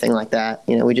check or anything like that.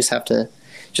 We just have to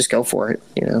just go for it,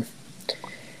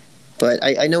 But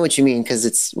I know what you mean, because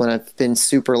it's when I've been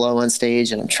super low on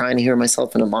stage and I'm trying to hear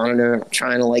myself in a monitor and I'm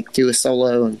trying to like do a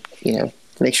solo and,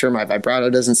 make sure my vibrato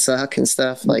doesn't suck and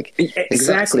stuff. Like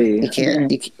exactly.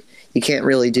 You can't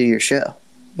really do your show.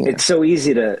 It's so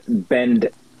easy to bend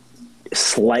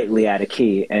slightly out of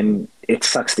key, and it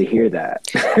sucks to hear that.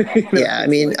 Yeah, I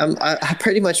mean, I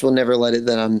pretty much will never let it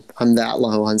that I'm that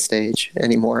low on stage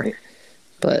anymore.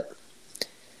 But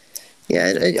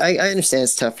yeah, I understand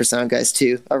it's tough for sound guys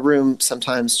too. A room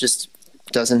sometimes just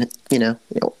doesn't,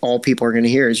 all people are going to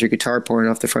hear is your guitar pouring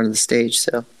off the front of the stage.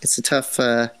 So it's a tough,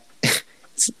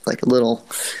 it's like a little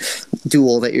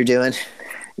duel that you're doing.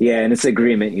 Yeah, and it's an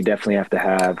agreement you definitely have to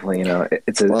have.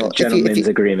 It's a gentleman's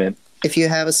agreement. If you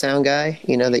have a sound guy,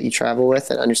 that you travel with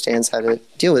that understands how to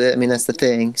deal with it, I mean, that's the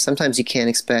thing. Sometimes you can't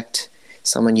expect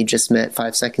someone you just met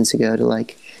 5 seconds ago to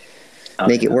like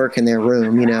make it work in their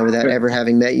room, without ever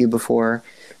having met you before.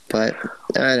 But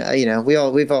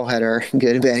we've all had our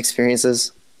good and bad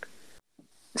experiences.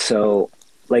 So,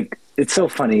 like, it's so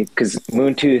funny because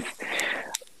Moontooth,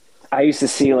 I used to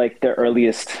see like the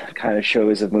earliest kind of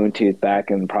shows of Moontooth back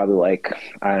in probably like,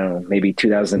 I don't know, maybe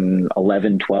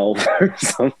 2011, 12 or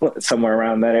somewhere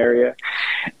around that area.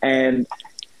 And,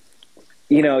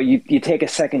 you take a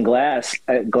second glance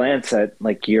at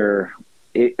like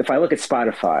if I look at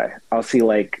Spotify, I'll see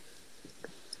like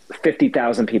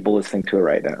 50,000 people listening to it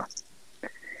right now.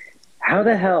 How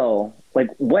the hell, like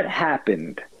what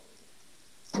happened?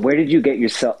 Where did you get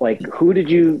yourself, like who did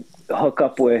you hook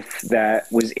up with that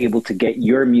was able to get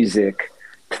your music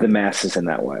to the masses in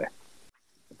that way?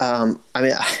 I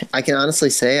mean, I can honestly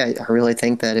say I really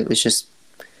think that it was just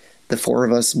the four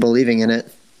of us believing in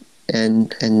it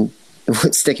and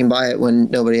sticking by it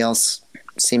when nobody else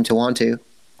seemed to want to.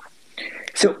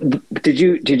 So did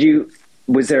you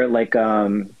was there like I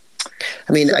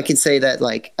mean, I could say that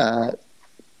like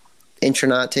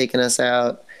Intronaut taking us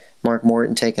out, Mark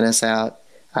Morton taking us out,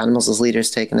 Animals as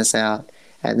Leaders taking us out,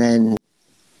 and then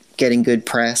getting good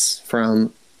press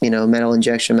from, Metal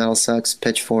Injection, Metal Sucks,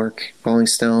 Pitchfork, Rolling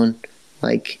Stone,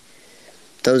 like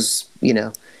those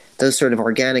sort of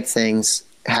organic things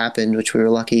happened, which we were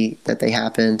lucky that they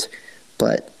happened.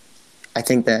 But I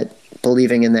think that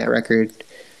believing in that record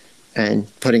and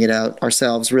putting it out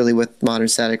ourselves, really with Modern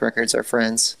Static Records, our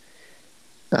friends,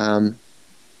 then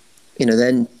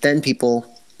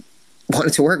people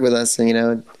wanted to work with us,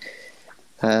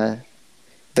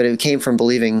 but it came from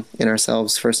believing in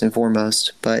ourselves first and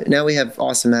foremost. But now we have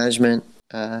awesome management,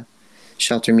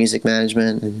 Shelter Music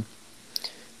Management, and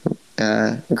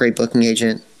a great booking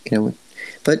agent.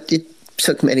 But it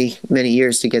took many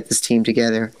years to get this team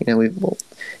together.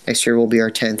 Next year will be our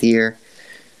 10th year.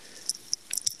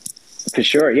 For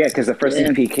sure, yeah, because the first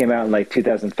EP came out in like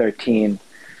 2013.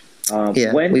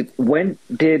 When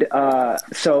did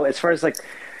so as far as like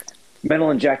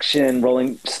Metal Injection,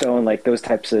 Rolling Stone, like those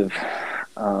types of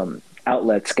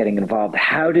outlets getting involved,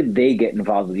 how did they get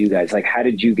involved with you guys? Like, how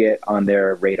did you get on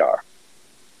their radar?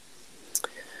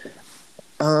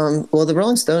 Well, the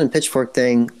Rolling Stone and Pitchfork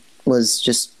thing was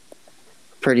just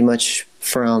pretty much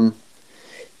from,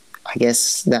 I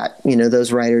guess, that,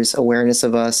 those writers' awareness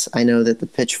of us. I know that the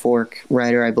Pitchfork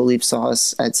writer, I believe, saw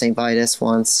us at St. Vitus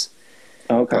once.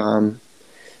 Okay.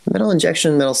 Metal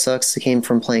Injection, Metal Sucks came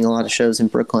from playing a lot of shows in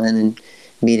Brooklyn and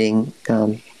meeting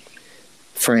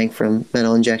Frank from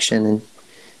Metal Injection and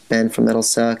Ben from Metal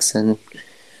Sucks and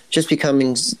just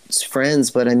becoming friends.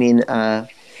 But I mean, I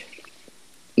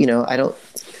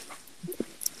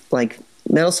like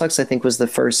Metal Sucks, I think, was the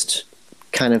first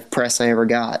kind of press I ever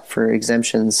got for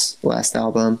Exemption's last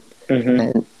album.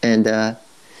 And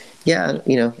yeah,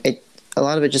 you know, a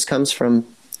lot of it just comes from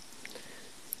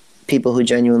people who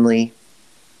genuinely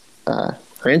are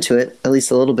into it, at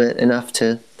least a little bit, enough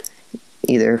to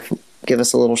either give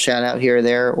us a little shout out here or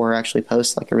there, or actually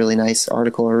post like a really nice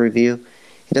article or review.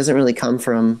 It doesn't really come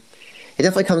from, it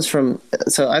definitely comes from,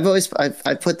 so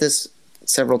I've put this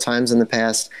several times in the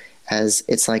past as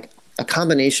it's like a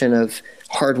combination of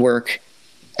hard work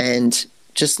and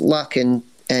just luck and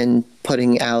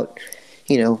putting out,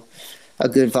 you know, a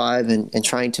good vibe and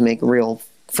trying to make real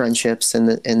friendships in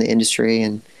the industry.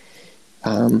 And,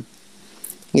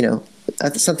 you know,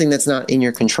 that's something that's not in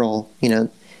your control. You know,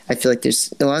 I feel like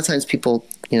there's a lot of times people,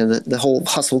 you know, the whole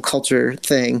hustle culture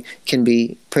thing can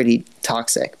be pretty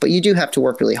toxic, but you do have to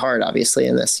work really hard, obviously,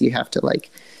 in this. You have to like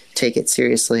take it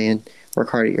seriously and work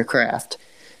hard at your craft.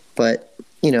 But,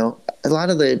 you know, a lot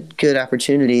of the good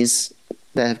opportunities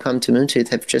that have come to Moontooth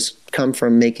have just come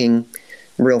from making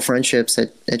real friendships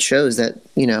at shows that,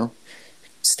 you know,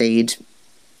 stayed,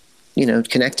 you know,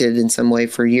 connected in some way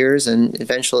for years. And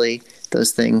eventually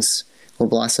those things will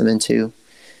blossom into,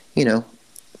 you know,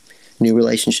 new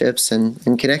relationships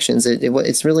and connections.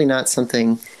 It's really not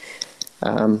something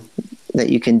that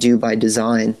you can do by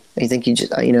design. I think you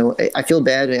just, you know, I feel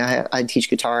bad. I teach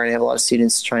guitar and I have a lot of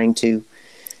students trying to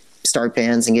start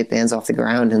bands and get bands off the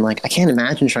ground. And like, I can't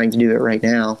imagine trying to do it right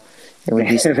now. It would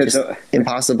be just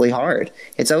impossibly hard.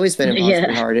 It's always been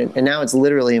impossibly hard. And now it's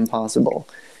literally impossible.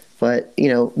 But, you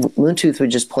know, Moontooth would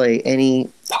just play any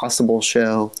possible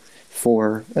show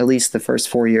for at least the first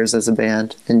 4 years as a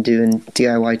band and doing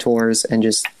DIY tours and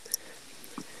just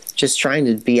trying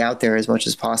to be out there as much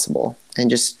as possible. And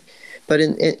just, but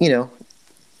in you know,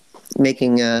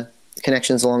 making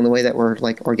connections along the way that were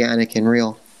like organic and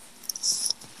real.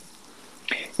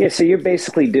 Yeah, so you're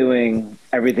basically doing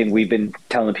everything we've been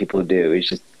telling people to do. Is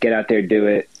just get out there, do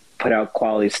it, put out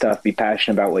quality stuff, be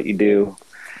passionate about what you do,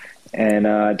 and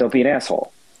don't be an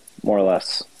asshole, more or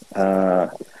less.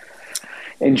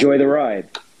 Enjoy the ride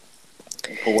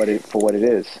for what it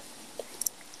is.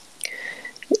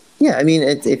 Yeah, I mean,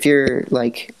 if you're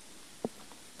like,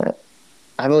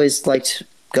 I've always liked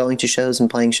going to shows and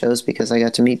playing shows because I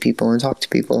got to meet people and talk to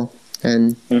people,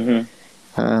 and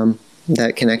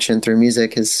that connection through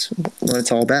music is what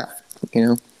it's all about,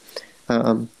 you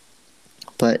know.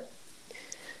 But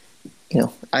you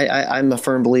know, I'm a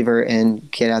firm believer in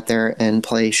get out there and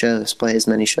play as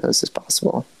many shows as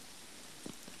possible.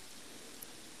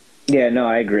 Yeah, no,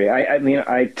 I agree. I mean,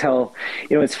 I tell,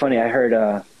 you know, it's funny. I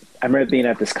remember being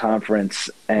at this conference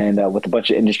and with a bunch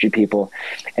of industry people,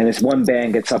 and this one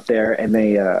band gets up there and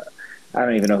they, I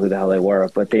don't even know who the hell they were,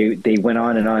 but they went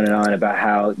on and on and on about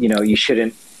how, you know, you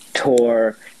shouldn't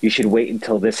tour, you should wait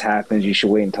until this happens, you should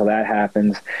wait until that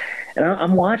happens. And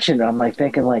I'm watching it, I'm like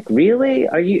thinking, like, really?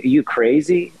 Are you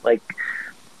crazy? Like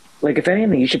if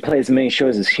anything, you should play as many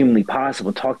shows as humanly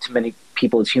possible, talk to many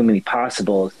people as humanly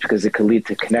possible, because it could lead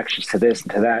to connections to this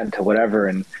and to that and to whatever.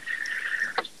 And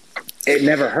it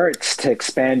never hurts to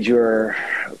expand your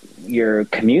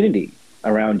community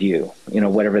around you, you know,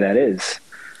 whatever that is.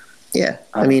 Yeah.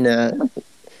 I mean,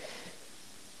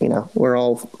 you know, we're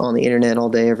all on the internet all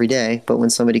day, every day, but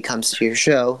when somebody comes to your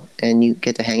show and you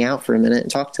get to hang out for a minute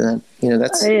and talk to them, you know,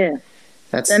 that's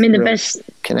I mean, the best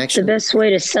connection. The best way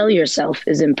to sell yourself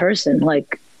is in person.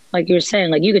 Like you're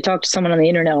saying, like you could talk to someone on the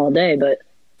internet all day, but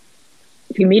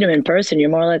if you meet them in person, you're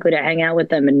more likely to hang out with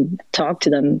them and talk to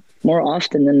them more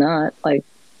often than not. Like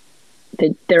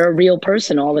they're a real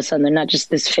person all of a sudden. They're not just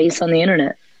this face on the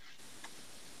internet.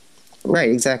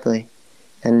 Right. Exactly.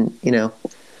 And, you know,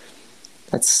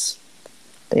 that's,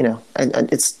 you know,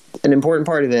 and it's an important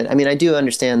part of it. I mean, I do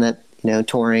understand that, you know,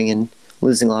 touring and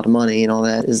losing a lot of money and all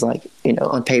that is like, you know,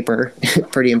 on paper,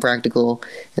 pretty impractical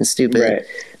and stupid. Right.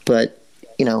 But,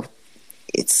 you know,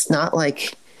 it's not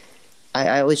like,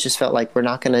 I always just felt like we're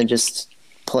not going to just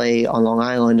play on Long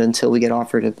Island until we get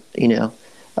offered a, you know,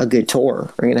 a good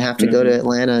tour. We're going to have to go to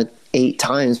Atlanta 8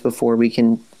 times before we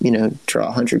can, you know, draw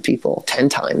 100 people, 10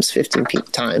 times, 15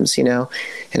 times, you know,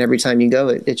 and every time you go,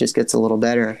 it just gets a little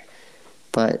better.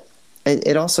 But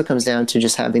it also comes down to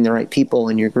just having the right people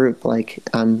in your group. Like,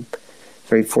 I'm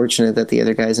very fortunate that the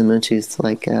other guys in Moontooth,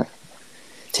 like,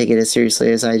 take it as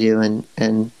seriously as I do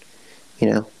and, you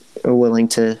know, are willing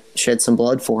to shed some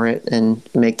blood for it and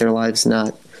make their lives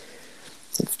not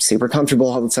super comfortable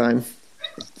all the time.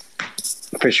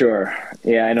 For sure.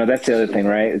 Yeah, I know that's the other thing,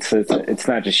 right? It's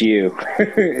not just you.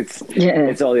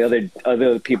 It's all the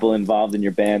other people involved in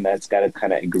your band that's got to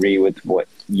kind of agree with what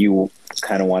you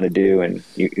kind of want to do, and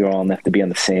you all have to be on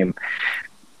the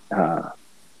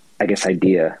I guess,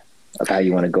 idea of how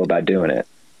you want to go about doing it.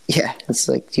 Yeah, it's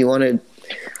like, do you want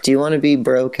to be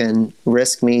broke and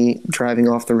risk me driving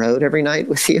off the road every night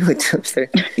with you for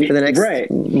the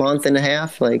next month and a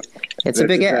half? Like, it's a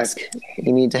big ask.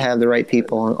 You need to have the right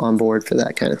people on board for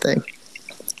that kind of thing.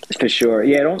 For sure.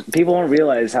 Yeah, people don't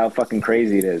realize how fucking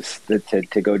crazy it is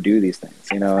to go do these things,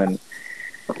 you know,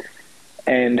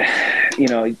 and you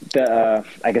know, the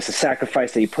I guess the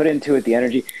sacrifice that you put into it, the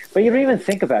energy, but you don't even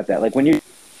think about that. Like,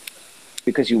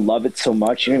 because you love it so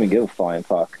much, you don't even give a flying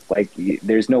fuck. Like,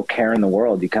 there's no care in the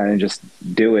world. You kind of just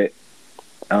do it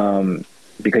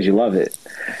because you love it.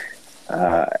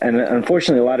 And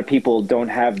unfortunately, a lot of people don't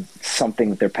have something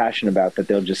that they're passionate about that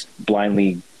they'll just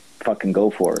blindly fucking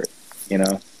go for it, you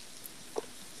know?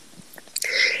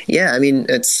 Yeah, I mean,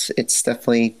 it's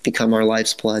definitely become our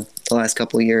life's blood the last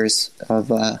couple of years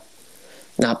of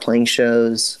not playing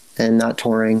shows and not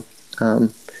touring.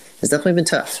 It's definitely been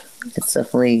tough. It's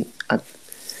definitely,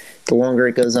 the longer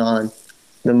it goes on,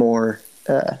 the more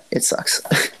it sucks.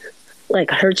 Like,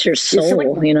 hurts your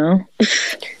soul, you know?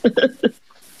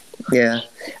 Yeah.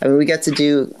 I mean, we got to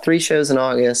do 3 shows in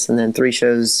August and then 3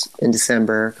 shows in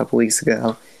December a couple weeks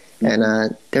ago.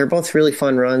 And they're both really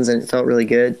fun runs and it felt really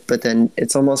good. But then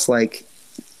it's almost like,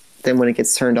 then when it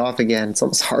gets turned off again, it's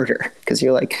almost harder because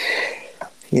you're like,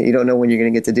 you don't know when you're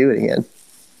going to get to do it again.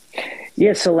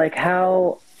 Yeah. So, like,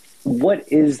 what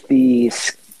is the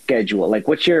schedule? Like,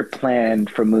 what's your plan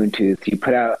for Moontooth? You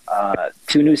put out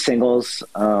 2 new singles.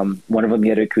 One of them you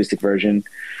had an acoustic version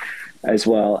as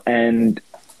well. And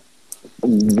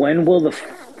when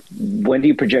do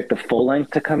you project the full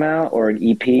length to come out, or an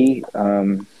EP?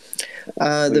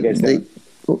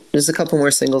 There's a couple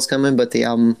more singles coming, but the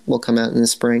album will come out in the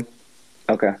spring.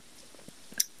 Okay.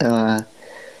 And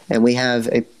we have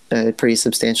a pretty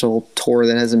substantial tour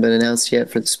that hasn't been announced yet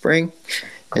for the spring.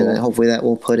 Cool. And then hopefully that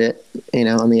will put it, you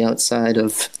know, on the outside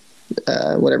of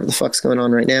whatever the fuck's going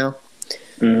on right now.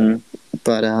 Mm-hmm.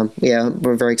 But yeah,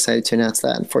 we're very excited to announce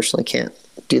that. Unfortunately, can't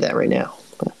do that right now.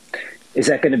 But. Is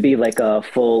that going to be like a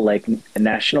full, like, a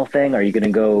national thing? Are you going to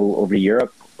go over to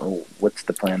Europe? Or what's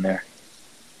the plan there?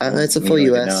 It's a full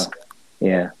U.S.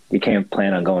 Yeah, you can't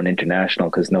plan on going international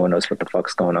because no one knows what the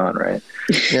fuck's going on, right?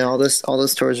 Yeah, all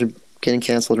those tours are getting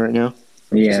canceled right now.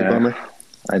 Yeah,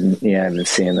 I've been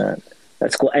seeing that.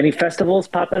 That's cool. Any festivals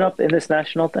popping up in this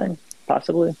national thing,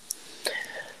 possibly?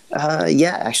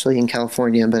 Yeah, actually in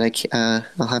California, but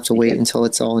I'll have to wait until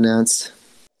it's all announced.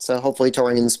 So hopefully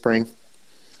touring in the spring.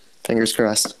 Fingers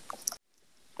crossed.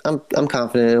 I'm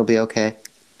confident it'll be okay.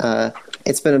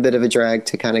 It's been a bit of a drag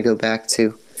to kind of go back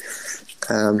to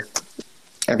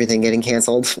everything getting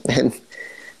canceled and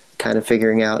kind of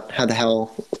figuring out how the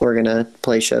hell we're going to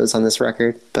play shows on this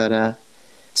record. But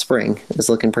spring is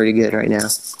looking pretty good right now.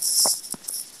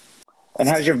 And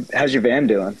how's your band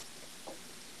doing?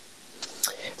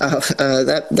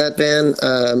 That band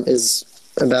is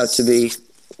about to be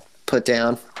put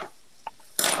down.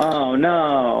 Oh,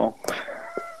 no.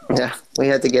 Yeah, we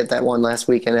had to get that one last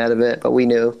weekend out of it, but we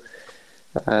knew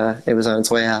it was on its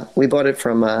way out. We bought it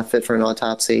from Fit for an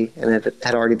Autopsy, and it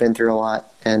had already been through a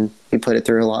lot, and we put it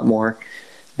through a lot more,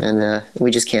 and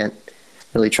we just can't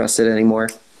really trust it anymore.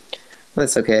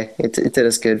 That's okay. It did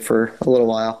us good for a little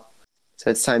while,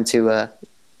 so it's time to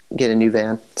get a new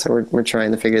van. So we're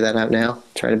trying to figure that out now.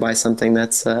 Try to buy something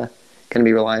that's going to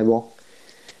be reliable.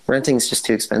 Renting's just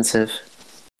too expensive.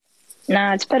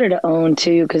 Nah, it's better to own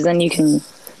too, because then you can,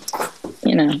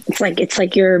 you know, it's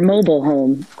like your mobile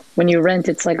home. When you rent,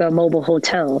 it's like a mobile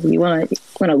hotel. You want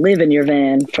to live in your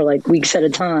van for like weeks at a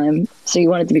time, so you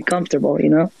want it to be comfortable, you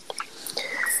know.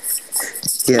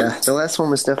 Yeah, the last one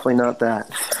was definitely not that.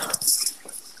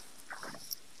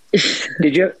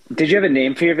 Did you have a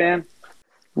name for your van?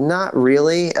 Not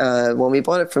really. When we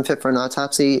bought it from Fit for an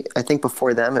Autopsy, I think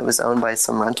before them it was owned by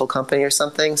some rental company or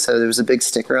something. So there was a big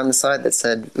sticker on the side that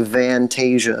said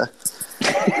Vantasia.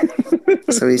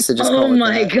 So we used to just call it Oh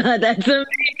my God, that's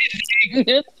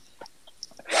amazing.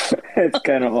 That's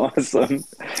kind of awesome.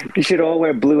 You should all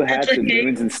wear blue hats with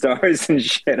moons and stars and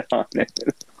shit on it.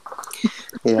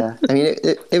 Yeah, I mean,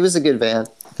 it was a good van.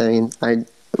 I mean,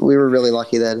 we were really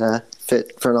lucky that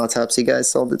Fit for an Autopsy guys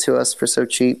sold it to us for so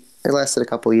cheap. It lasted a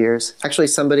couple years. Actually,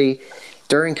 somebody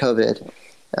during COVID,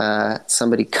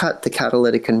 somebody cut the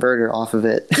catalytic converter off of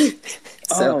it.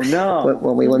 So oh no!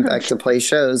 When we went back to play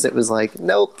shows, it was like,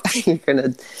 nope,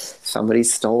 somebody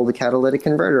stole the catalytic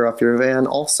converter off your van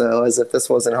also, as if this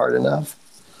wasn't hard enough.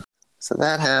 So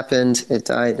that happened. It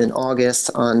died in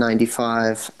August on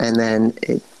 95, and then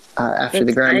after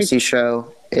the Gramercy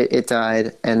show, it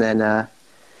died, and then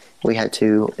we had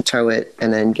to tow it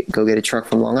and then go get a truck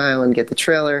from Long Island, get the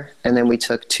trailer, and then we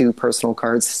took 2 personal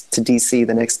cars to DC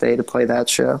the next day to play that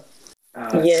show.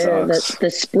 Yeah,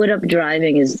 the split up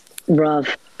driving is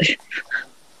rough.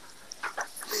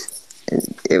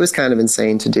 It was kind of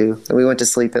insane to do. And we went to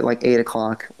sleep at like 8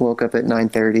 o'clock, woke up at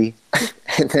 9:30,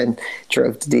 and then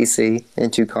drove to DC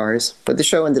in 2 cars. But the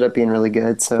show ended up being really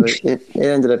good, so it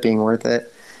ended up being worth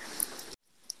it.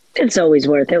 It's always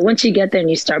worth it. Once you get there and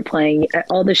you start playing,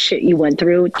 all the shit you went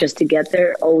through just to get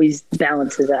there always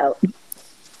balances out.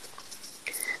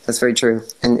 That's very true.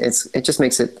 And it just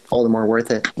makes it all the more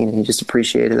worth it. You know, you just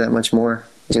appreciate it that much more.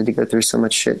 You had to go through so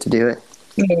much shit to do it.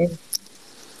 Yeah.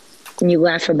 And you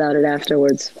laugh about it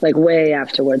afterwards, like way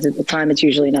afterwards. At the time, it's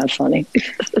usually not funny.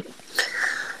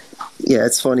 Yeah,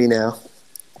 it's funny now.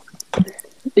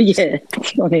 Yeah,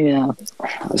 it's funny now.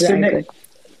 Exactly. So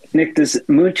Nick, does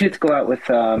Moontooth go out with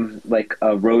like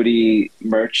a roadie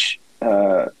merch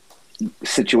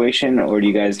situation, or do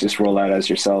you guys just roll out as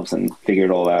yourselves and figure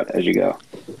it all out as you go?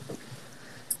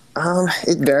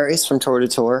 It varies from tour to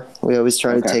tour. We always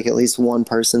try to take at least one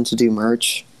person to do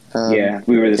merch. Yeah,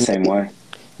 we were the same way.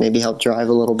 Maybe help drive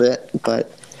a little bit,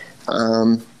 but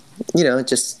you know, it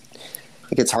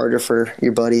gets harder for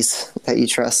your buddies that you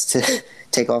trust to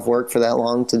take off work for that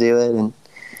long to do it. And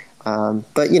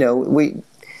but you know,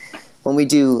 when we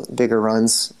do bigger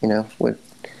runs, you know,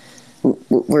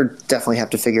 we're definitely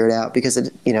have to figure it out, because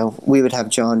you know, we would have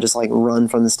John just like run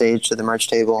from the stage to the merch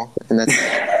table, and that's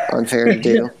unfair to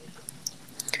do.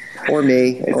 Or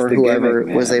me, or whoever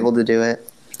was able to do it.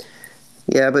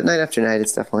 Yeah, but night after night,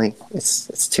 it's definitely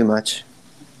it's too much.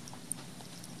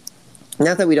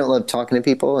 Not that we don't love talking to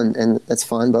people, and that's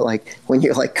fun, but like when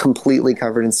you're like completely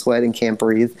covered in sweat and can't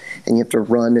breathe, and you have to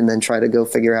run and then try to go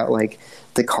figure out like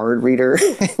the card reader,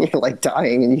 and you're like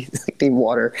dying and you like need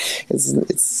water. It's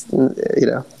you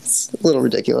know, it's a little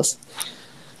ridiculous.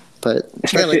 But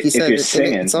yeah, like you said,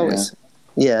 it's always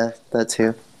that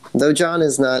too. Though John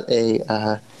is not a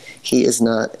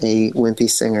wimpy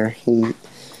singer. He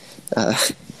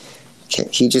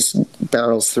just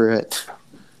battles through it.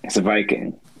 He's a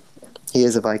Viking. He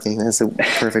is a Viking. That's a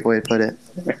perfect way to put it.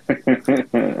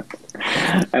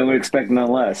 I would expect no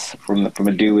less from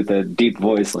a dude with a deep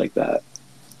voice like that.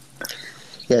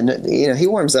 Yeah, no, you know, he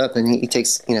warms up and he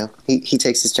takes, you know, he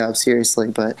takes his job seriously.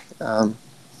 But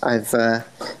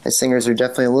singers are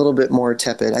definitely a little bit more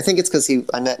tepid. I think it's because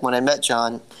when I met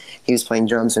John, he was playing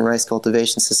drums in Rice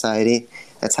Cultivation Society.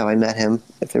 That's how I met him.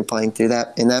 If they're playing through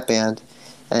that in that band,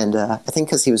 and I think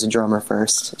because he was a drummer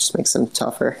first, it just makes him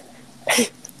tougher.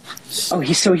 So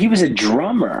he was a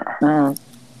drummer.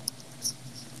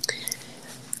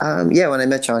 Yeah, when I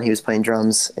met John, he was playing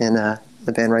drums in the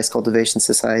band Rice Cultivation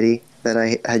Society that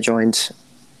I had joined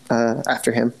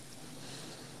after him.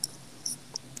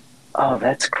 Oh,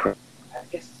 that's crazy.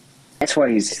 That's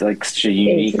why he's like such a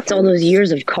unique. It's all those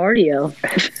years of cardio.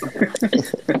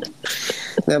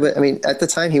 No, but I mean, at the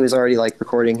time he was already like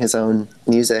recording his own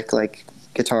music, like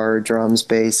guitar, drums,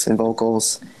 bass, and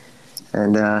vocals,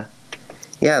 and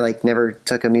yeah, like never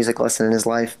took a music lesson in his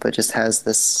life, but just has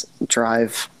this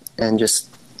drive and just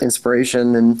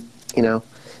inspiration and, you know,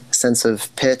 sense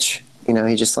of pitch. You know,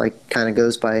 he just like kind of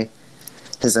goes by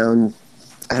his own,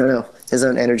 I don't know, his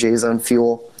own energy, his own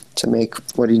fuel to make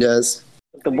what he does.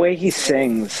 The way he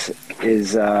sings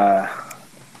is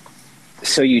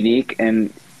so unique,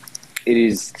 and it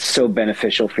is so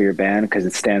beneficial for your band because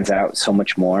it stands out so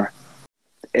much more.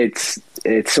 It's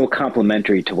so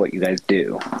complimentary to what you guys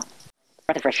do.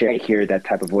 Fresh air to hear that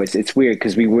type of voice. It's weird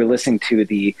because we were listening to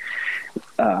the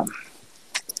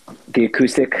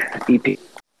acoustic EP.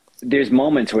 There's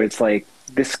moments where it's like,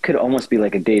 this could almost be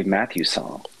like a Dave Matthews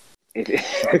song.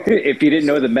 If you didn't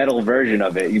know the metal version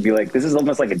of it, you'd be like, this is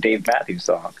almost like a Dave Matthews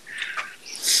song.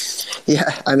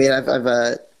 Yeah, I mean,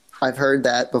 I've heard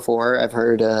that before. I've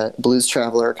heard Blues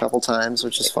Traveler a couple times,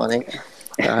 which is funny.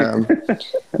 No,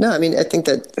 I mean, I think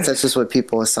that's just what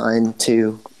people assign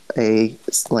to a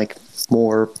like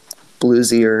more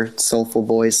bluesy or soulful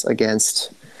voice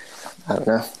against, I don't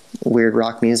know, weird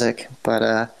rock music.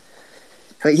 But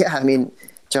yeah, I mean,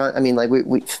 John, I mean, like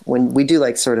we when we do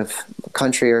like sort of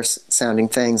country or sounding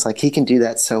things, like he can do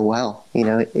that so well. You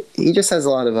know, he just has a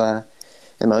lot of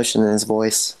emotion in his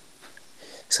voice.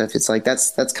 So if it's like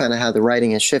that's kind of how the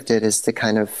writing has shifted, is to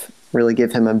kind of really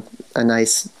give him a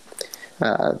nice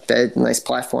bed, nice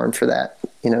platform for that,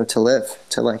 you know, to live,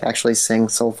 to like actually sing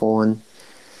soulful and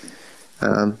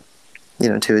you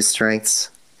know, to his strengths.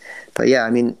 But yeah, I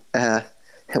mean,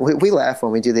 we laugh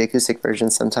when we do the acoustic version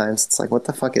sometimes. It's like, what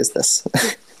the fuck is this?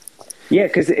 Yeah,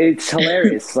 because it's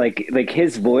hilarious. like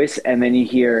his voice, and then you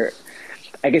hear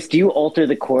I guess, do you alter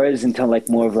the chords into like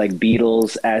more of like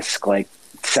Beatles-esque, like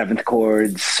seventh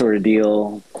chords sort of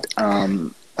deal?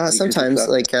 Sometimes,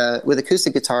 like with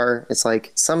acoustic guitar, it's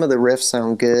like some of the riffs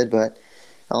sound good, but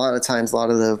a lot of times, a lot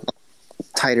of the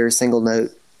tighter single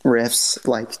note riffs,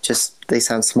 like just they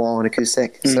sound small and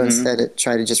acoustic. So instead,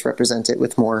 try to just represent it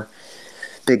with more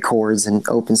big chords and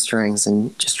open strings,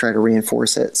 and just try to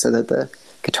reinforce it so that the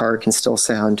guitar can still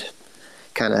sound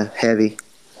kind of heavy.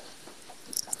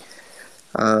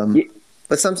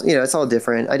 But some, it's all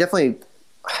different. I definitely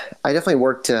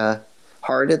worked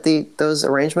hard at those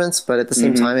arrangements, but at the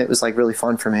same time, it was like really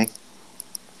fun for me.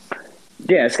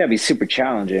 Yeah, it's got to be super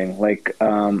challenging. Like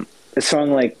a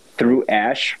song like "Through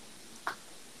Ash,"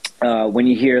 when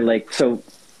you hear like, so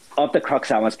off the Crux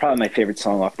album, it's probably my favorite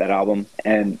song off that album,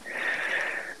 and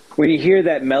when you hear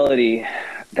that melody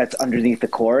that's underneath the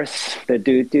chorus, the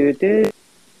do do do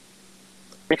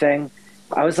thing,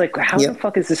 I was like, how the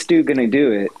fuck is this dude gonna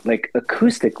do it like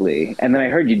acoustically? And then I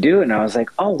heard you do it, and I was like,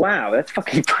 oh wow, that's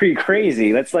fucking pretty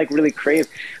crazy. That's like really crazy.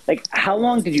 Like, how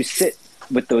long did you sit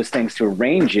with those things to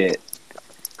arrange it?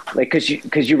 Like,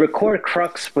 because you record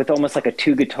Crux with almost like a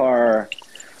 2-guitar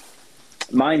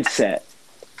mindset,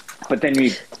 but then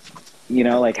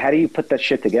like, how do you put that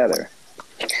shit together?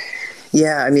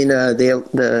 Yeah, I mean,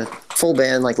 the full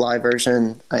band, like live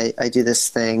version, I do this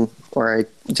thing where I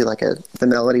do like the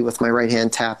melody with my right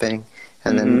hand tapping,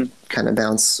 and then kind of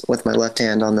bounce with my left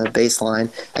hand on the bass line.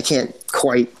 I can't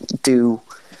quite do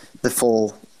the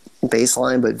full bass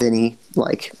line, but Vinny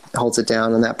like holds it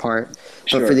down on that part.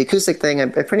 Sure. But for the acoustic thing, I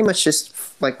pretty much just,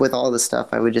 like with all the stuff,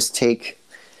 I would just take,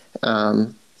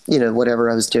 whatever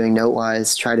I was doing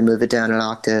note-wise, try to move it down an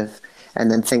octave,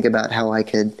 and then think about how I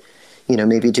could,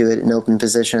 maybe do it in open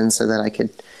position so that I could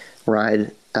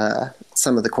ride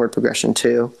some of the chord progression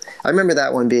too. I remember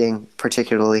that one being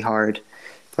particularly hard,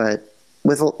 but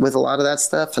with a lot of that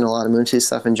stuff and a lot of Moontooth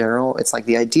stuff in general, it's like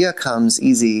the idea comes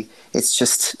easy. It's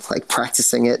just like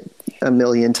practicing it a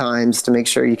million times to make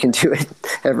sure you can do it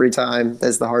every time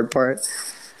is the hard part.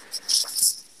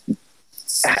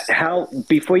 How,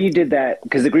 before you did that,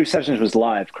 because the Groove Sessions was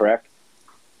live, correct?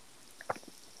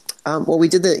 Well, we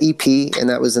did the EP, and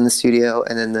that was in the studio,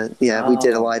 and then we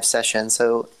did a live session.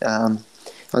 So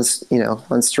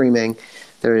on streaming,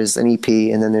 there is an EP,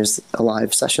 and then there's a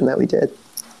live session that we did.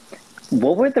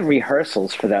 What were the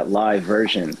rehearsals for that live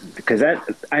version? Because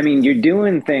you're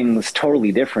doing things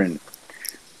totally different.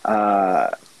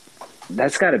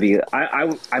 That's got to be.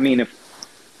 I mean,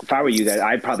 if I were you guys,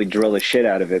 I'd probably drill the shit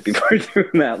out of it before doing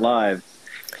that live.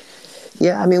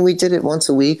 Yeah, I mean, we did it once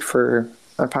a week for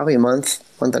probably a month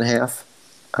and a half.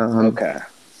 Okay.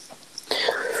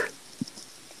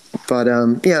 But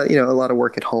a lot of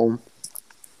work at home.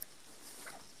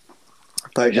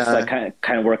 But just like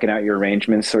kind of working out your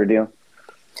arrangements, sort of deal.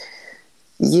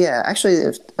 Yeah,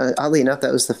 actually, oddly enough,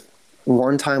 that was the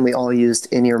one time we all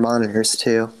used in-ear monitors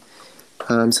too.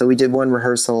 So we did one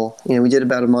rehearsal. We did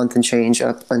about a month and change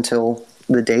up until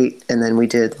the date, and then we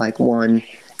did like one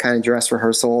kind of dress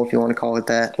rehearsal, if you want to call it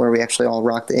that, where we actually all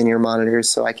rocked the in-ear monitors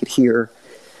so I could hear,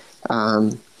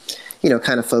 kind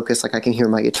of focus. Like I can hear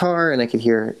my guitar and I could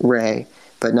hear Ray,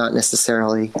 but not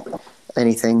necessarily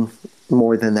anything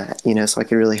more than that. So I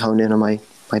could really hone in on my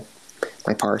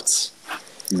parts.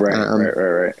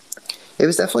 Right. It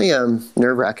was definitely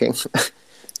nerve-wracking,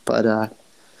 but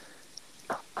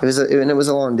it was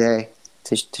a long day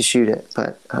to shoot it.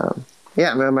 But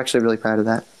I'm actually really proud of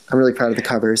that. I'm really proud of the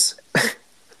covers.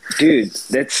 Dude,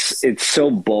 it's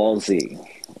so ballsy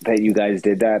that you guys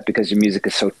did that, because your music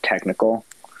is so technical,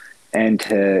 and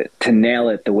to nail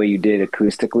it the way you did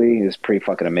acoustically is pretty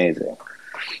fucking amazing.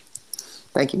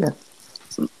 Thank you, man.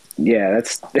 Yeah,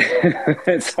 that's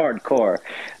that's hardcore.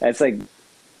 That's like,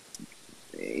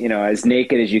 as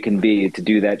naked as you can be, to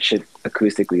do that shit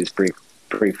acoustically is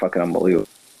pretty fucking unbelievable.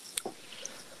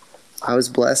 I was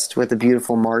blessed with a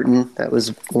beautiful Martin that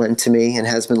was lent to me and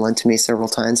has been lent to me several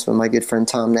times from my good friend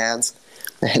Tom Nads.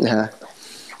 And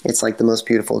it's like the most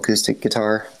beautiful acoustic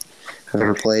guitar I've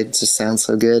ever played. It just sounds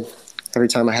so good. Every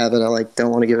time I have it, I don't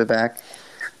want to give it back.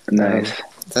 Nice.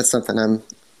 That's something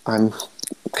I'm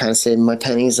kind of saving my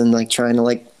pennies and trying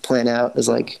to plan out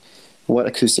is what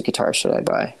acoustic guitar should I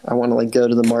buy? I want to go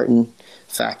to the Martin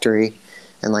factory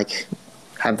and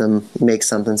have them make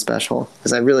something special,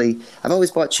 because I've always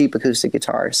bought cheap acoustic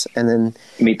guitars, and then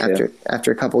Me too.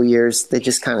 after a couple years they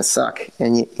just kind of suck,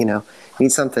 and you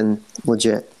need something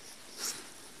legit.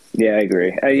 Yeah, I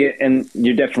agree. And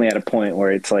you're definitely at a point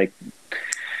where it's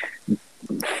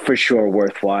for sure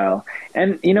worthwhile.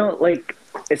 And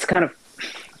it's kind of,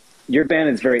 your band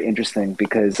is very interesting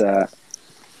because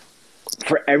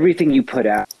for everything you put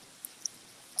out,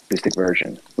 acoustic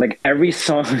version. Like every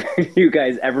song you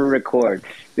guys ever record,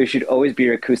 there should always be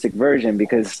an acoustic version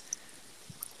because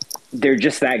they're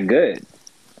just that good.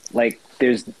 Like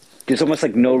there's almost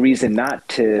like no reason not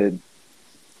to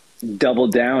double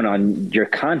down on your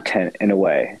content in a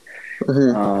way.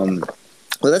 Mm-hmm.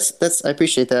 Well, that's I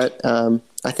appreciate that.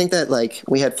 I think that like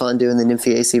we had fun doing the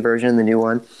Nymphaeaceae version, the new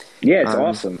one. Yeah, it's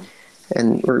awesome.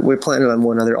 And we're planning on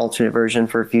one other alternate version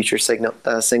for a future single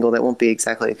that won't be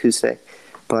exactly acoustic,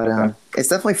 but it's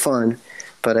definitely fun.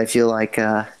 But I feel like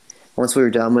once we were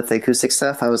done with the acoustic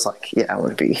stuff, I was like, yeah, I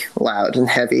want to be loud and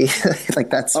heavy. Like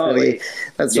that's really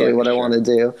what I want to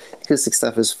do. Acoustic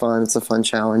stuff is fun. It's a fun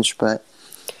challenge, but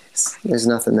there's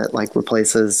nothing that like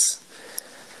replaces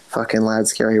fucking loud,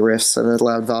 scary riffs at a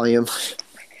loud volume.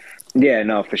 Yeah,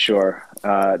 no, for sure.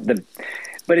 But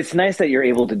it's nice that you're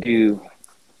able to do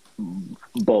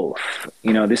both.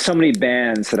 You know, there's so many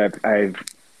bands that I've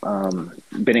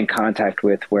been in contact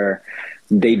with where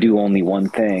they do only one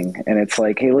thing, and it's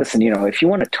like, hey, listen, you know, if you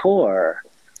want to tour,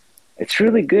 it's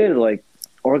really good to like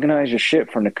organize your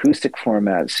shit for an acoustic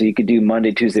format, so you could do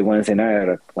Monday, Tuesday, Wednesday night at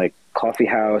a like coffee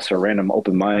house or random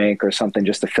open mic or something,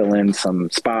 just to fill in some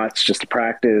spots, just to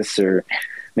practice, or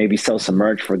maybe sell some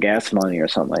merch for gas money or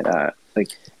something like that. Like,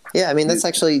 yeah, I mean, that's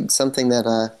actually something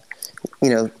that you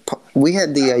know, we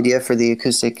had the idea for the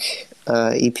acoustic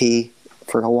EP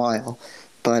for a while,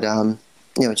 but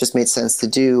you know, it just made sense to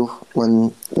do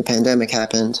when the pandemic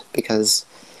happened because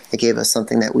it gave us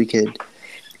something that we could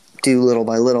do little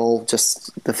by little,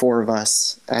 just the four of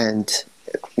us, and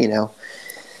you know,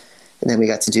 and then we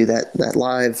got to do that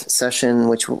live session,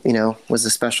 which, you know, was a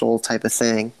special type of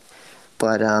thing.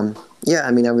 But yeah,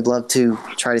 I mean, I would love to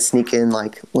try to sneak in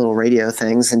like little radio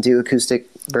things and do acoustic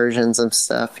versions of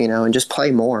stuff, you know, and just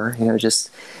play more, you know, just,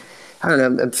 I don't know,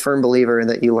 I'm a firm believer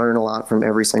that you learn a lot from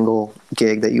every single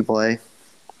gig that you play.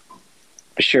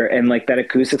 Sure. And like that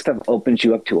acoustic stuff opens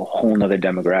you up to a whole nother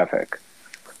demographic.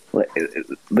 Like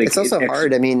it's also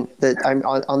hard. I mean, that I'm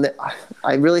on the,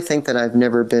 I really think that I've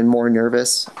never been more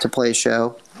nervous to play a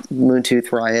show,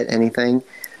 Moontooth, Riot, anything,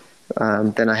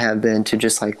 than I have been to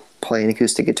just like play an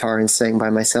acoustic guitar and sing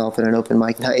by myself at an open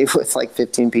mic night with like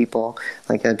 15 people.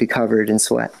 Like I'd be covered in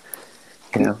sweat.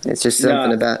 You know, it's just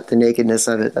something about the nakedness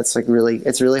of it. That's like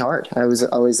it's really hard. I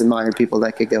always admired people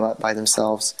that could go out by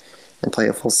themselves and play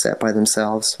a full set by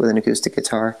themselves with an acoustic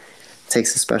guitar. It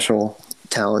takes a special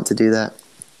talent to do that.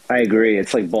 I agree.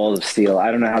 It's like balls of steel.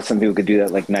 I don't know how some people could do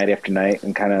that like night after night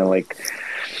and kind of like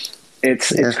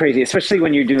it's crazy, especially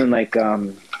when you're doing like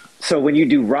so when you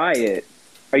do Riot,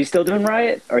 are you still doing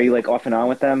Riot? Are you like off and on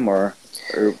with them or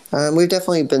we've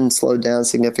definitely been slowed down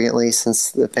significantly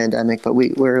since the pandemic, but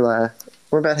we're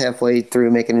about halfway through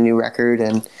making a new record,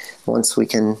 and once we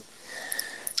can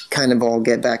kind of all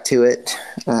get back to it,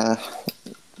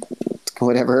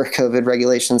 whatever COVID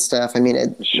regulation stuff. I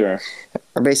mean, sure.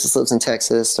 Our bassist lives in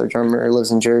Texas, our drummer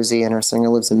lives in Jersey, and our singer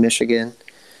lives in Michigan.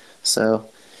 So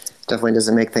definitely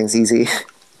doesn't make things easy.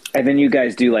 And then you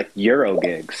guys do like Euro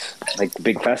gigs, like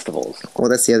big festivals. Well,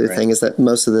 that's the other thing, is that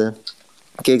most of the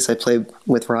gigs I played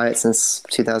with Riot since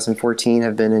 2014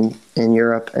 have been in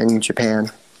Europe and Japan.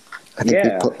 I think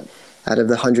out of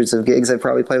the hundreds of gigs I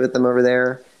probably played with them over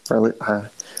there,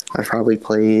 I probably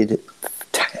played,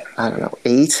 I don't know,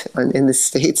 8 in the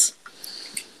States.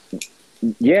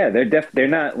 Yeah, they're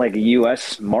not like a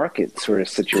U.S. market sort of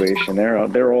situation.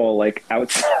 They're all like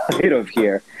outside of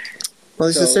here. Well,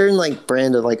 there's a certain like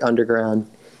brand of like underground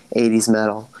 80s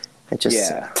metal that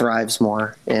just thrives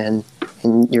more in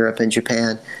Europe and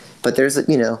Japan. But there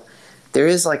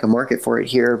is like a market for it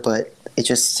here, but it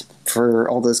just, for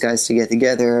all those guys to get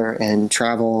together and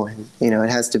travel, and it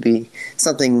has to be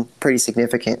something pretty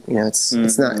significant. It's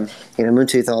not,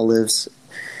 Moontooth all lives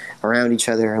around each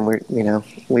other, and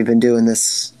we've been doing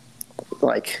this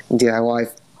like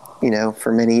DIY,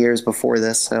 for many years before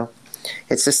this. So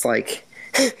it's just like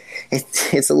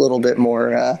it's a little bit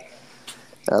more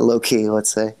low key,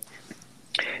 let's say.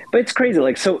 But it's crazy.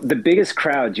 Like, so the biggest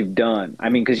crowds you've done, I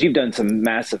mean, because you've done some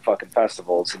massive fucking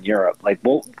festivals in Europe. Like,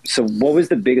 what was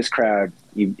the biggest crowd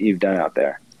you've done out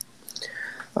there?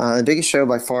 The biggest show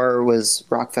by far was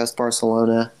Rockfest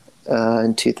Barcelona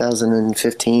in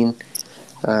 2015.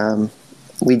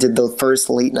 We did the first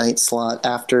late night slot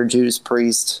after Judas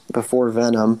Priest, before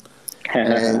Venom.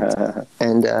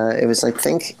 And it was, I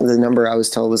think the number I was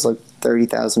told was like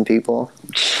 30,000 people.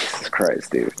 Jesus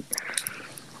Christ, dude.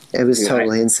 It was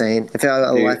totally insane. If I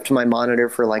left my monitor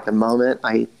for like a moment,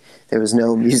 there was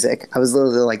no music. I was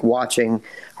literally like watching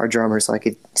our drummer so I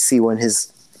could see when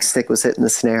his stick was hitting the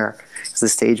snare, because the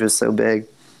stage was so big.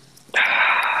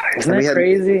 Isn't that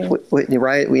crazy?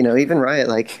 Riot, even Riot,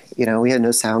 like, we had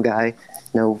no sound guy.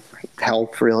 no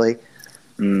help really.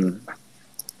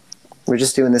 We're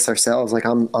just doing this ourselves. Like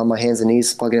I'm on my hands and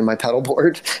knees plugging in my pedal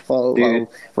board while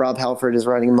Rob Halford is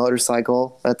riding a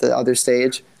motorcycle at the other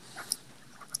stage.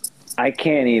 I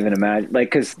can't even imagine, like,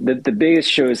 because the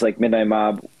biggest shows like Midnight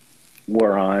Mob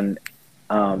were on.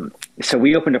 So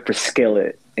we opened up for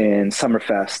Skillet in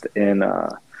Summerfest in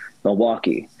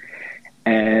Milwaukee,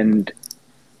 and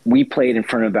we played in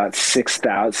front of about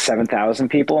 7,000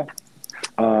 people.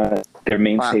 Their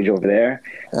main stage over there.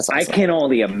 That's awesome. I can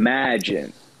only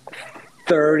imagine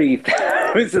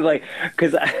 30,000, like,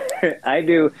 because I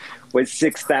knew what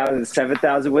 6,000,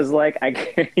 7,000 was like. I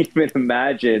can't even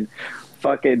imagine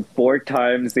fucking 4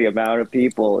 times the amount of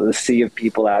people, the sea of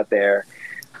people out there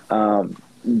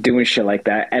doing shit like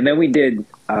that. And then we did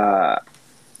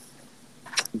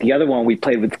the other one, we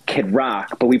played with Kid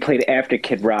Rock, but we played after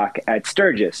Kid Rock at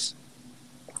Sturgis.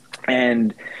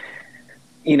 And,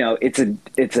 you know, it's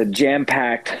a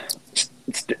jam-packed.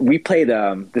 We played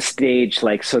the stage,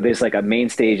 like, so there's like a main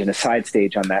stage and a side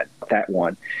stage on that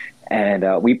one.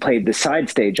 And we played the side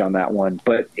stage on that one,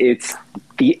 but it's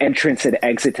the entrance and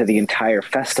exit to the entire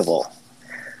festival.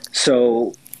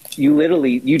 So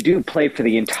you do play for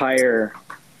the entire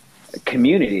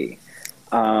community.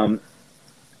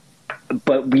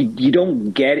 But you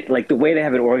don't get it, like the way they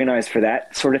have it organized for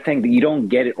that sort of thing, that you don't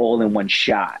get it all in one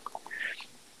shot.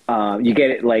 You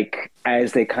get it like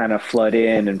as they kind of flood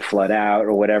in and flood out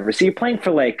or whatever. So you're playing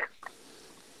for like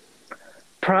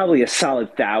probably a solid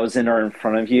 1,000 are in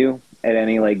front of you at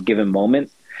any like given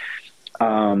moment.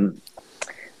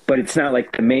 But it's not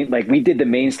like the main, like we did the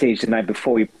main stage the night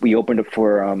before we opened up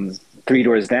for Three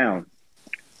Doors Down,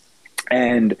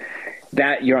 and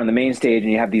that you're on the main stage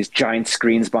and you have these giant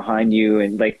screens behind you,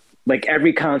 and like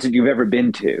every concert you've ever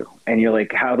been to, and you're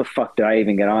like, how the fuck did I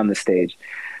even get on the stage?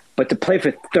 But to play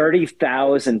for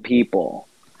 30,000 people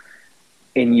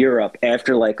in Europe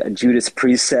after like a Judas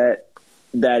Priest set,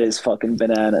 that is fucking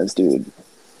bananas, dude.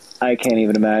 I can't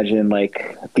even imagine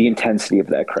like the intensity of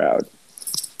that crowd.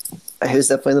 It was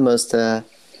definitely the most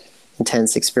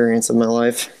intense experience of my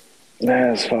life.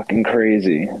 That's fucking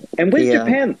crazy. And with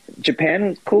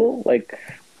Japan cool? Like,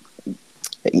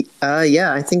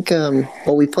 yeah, I think,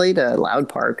 well, we played Loud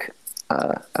Park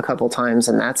a couple times,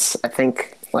 and that's, I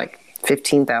think, like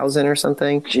 15,000 or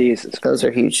something. Jesus. Those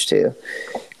are huge too.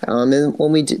 And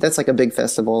when we do, that's like a big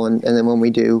festival. And then when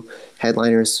we do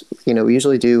headliners, you know, we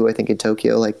usually do, I think in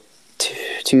Tokyo, like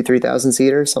 3,000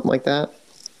 seaters, something like that.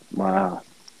 Wow.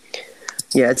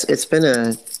 Yeah, it's been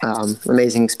a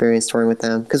amazing experience touring with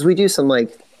them, because we do some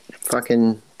like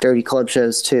fucking dirty club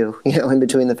shows too, you know, in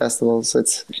between the festivals.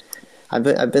 I've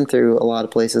been through a lot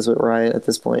of places with Riot at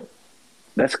this point.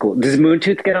 That's cool. Does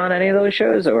Moontooth get on any of those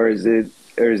shows, or is it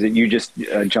you just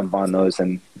jump on those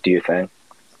and do your thing?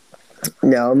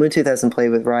 No, Moontooth hasn't played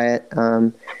with Riot.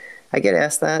 I get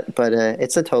asked that, but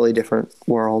it's a totally different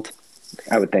world.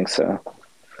 I would think so.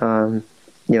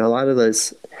 You know, a lot of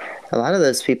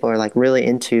those people are like really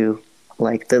into,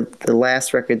 like, the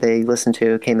last record they listened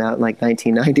to came out in like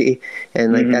 1990,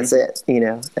 and like that's it, you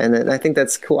know. And I think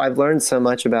that's cool. I've learned so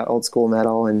much about old school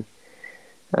metal and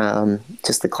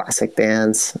just the classic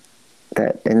bands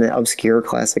and the obscure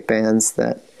classic bands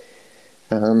that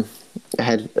I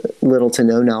had little to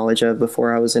no knowledge of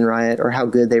before I was in Riot, or how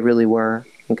good they really were.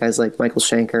 And guys like Michael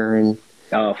Schenker and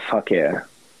oh fuck yeah.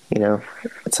 You know,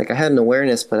 it's like I had an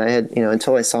awareness, but I had, you know,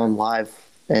 until I saw him live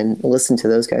and listened to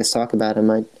those guys talk about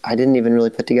him, I didn't even really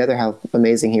put together how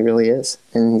amazing he really is.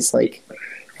 And he's like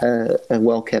a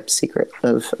well-kept secret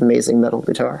of amazing metal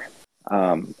guitar.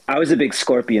 I was a big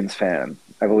Scorpions fan.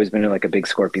 I've always been like a big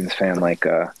Scorpions fan, like,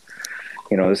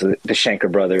 you know, it was the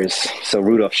Schenker brothers. So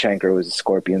Rudolf Schenker was the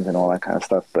Scorpions and all that kind of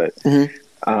stuff. But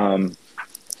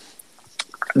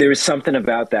there was something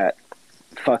about that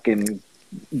fucking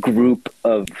group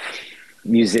of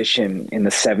musician in the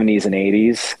 70s and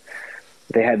 80s.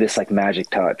 They had this like magic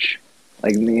touch,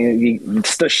 like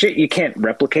it's the shit you can't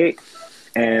replicate,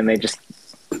 and they just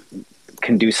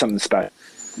can do something special.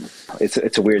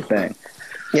 It's a weird thing.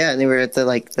 Yeah, and they were at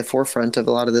the forefront of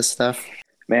a lot of this stuff.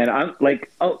 Man, I'm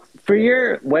like, oh, for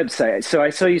your website, so I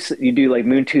saw you do like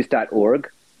moontooth.org,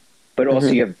 but also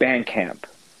you have Bandcamp.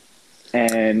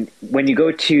 And when you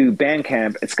go to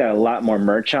Bandcamp, it's got a lot more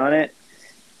merch on it.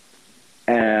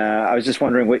 I was just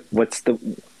wondering but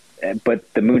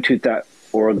the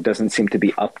moontooth.org doesn't seem to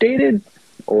be updated,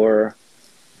 or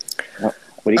what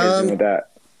are you guys doing with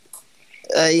that?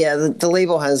 Yeah, the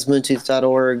label has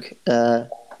moontooth.org.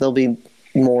 There'll be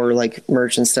more like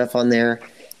merch and stuff on there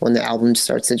when the album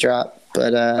starts to drop,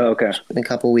 but okay, in a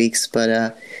couple weeks. But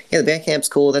yeah, the Bandcamp's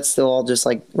cool. That's still all just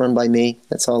like run by me.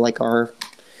 That's all like our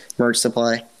merch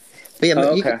supply. But yeah,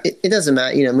 Oh, okay. it doesn't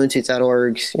matter.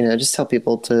 Moontooth.org. Just tell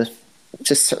people to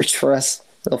just search for us.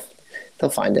 They'll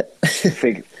find it.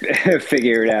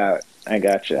 Figure it out. I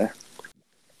gotcha.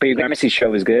 But your Gramercy show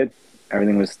was good.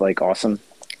 Everything was like awesome.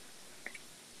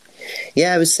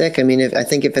 Yeah, I was sick. I mean, I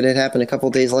think if it had happened a couple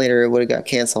days later, it would have got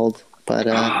canceled. But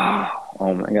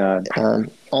oh my god!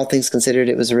 All things considered,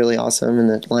 it was really awesome, and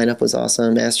the lineup was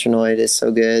awesome. Astronoid is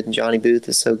so good, and Johnny Booth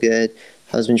is so good.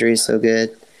 Husbandry is so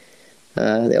good.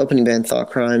 The opening band Thought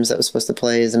Crimes that was supposed to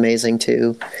play is amazing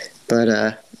too,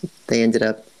 but they ended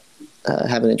up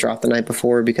having it drop the night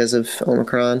before because of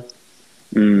Omicron.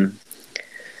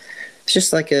 It's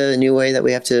just like a new way that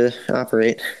we have to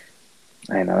operate.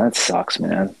 I know, that sucks,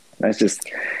 man.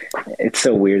 It's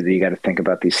so weird that you got to think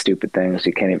about these stupid things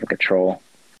you can't even control.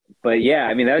 But yeah,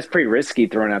 I mean, that was pretty risky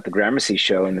throwing out the Gramercy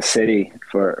show in the city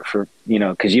for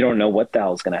because you don't know what the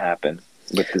hell's going to happen.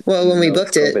 When we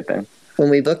booked it,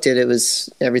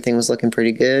 everything was looking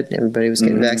pretty good. Everybody was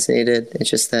getting vaccinated. It's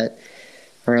just that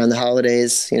around the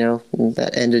holidays,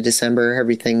 that end of December,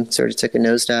 everything sort of took a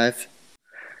nosedive.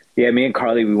 Yeah, me and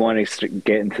Carly, we wanted to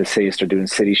get into the city, start doing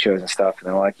city shows and stuff. And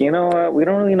they're like, you know what? We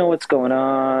don't really know what's going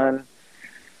on.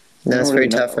 No, it's very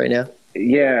tough right now.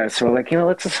 Yeah, so we're like,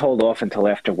 let's just hold off until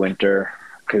after winter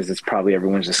because it's probably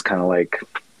everyone's just kind of like...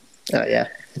 Oh, yeah.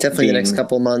 Definitely the next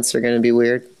couple months are going to be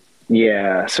weird.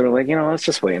 Yeah, so we're like, let's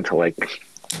just wait until like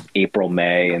April,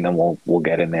 May, and then we'll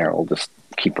get in there. We'll just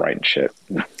keep writing shit,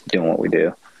 doing what we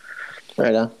do.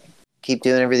 Right on. Keep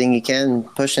doing everything you can,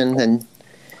 pushing, and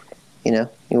you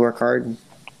work hard.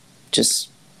 Just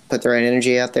put the right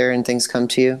energy out there, and things come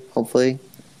to you. Hopefully.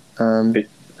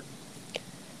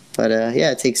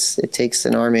 Yeah, it takes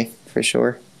an army for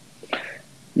sure.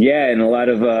 Yeah, and a lot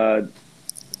of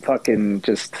fucking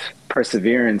just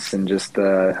perseverance and just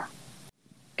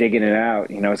digging it out.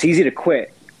 It's easy to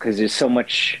quit because there's so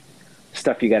much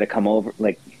stuff you got to come over,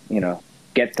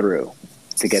 get through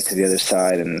to get to the other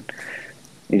side, and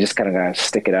you just kind of got to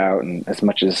stick it out and as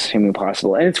much as humanly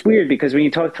possible. And it's weird because when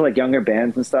you talk to like younger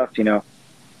bands and stuff,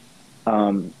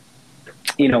 when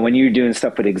you're doing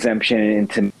stuff with Exemption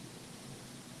into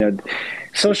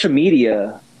social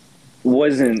media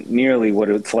wasn't nearly what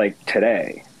it's like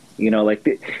today.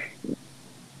 Like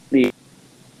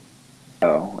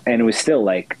and it was still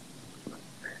like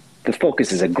the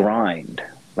focus is a grind.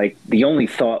 Like the only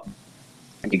thought,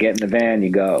 you get in the van, you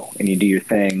go and you do your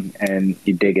thing and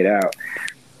you dig it out.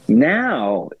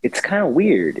 Now it's kind of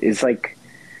weird. It's like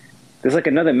there's like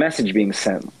another message being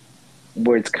sent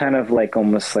where it's kind of like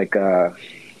almost like a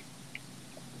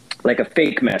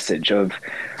fake message of,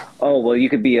 oh, well, you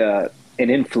could be an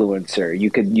influencer. You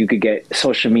could get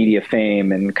social media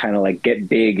fame and kind of like get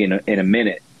big in a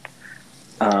minute.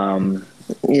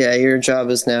 Yeah, your job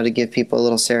is now to give people a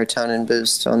little serotonin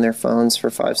boost on their phones for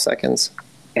 5 seconds.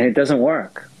 And it doesn't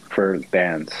work for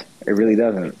bands. It really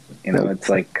doesn't. It's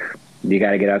like you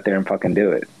got to get out there and fucking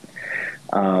do it.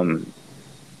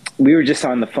 We were just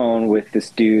on the phone with this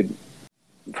dude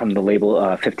from the label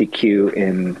 50Q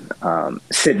in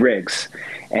Sid Riggs.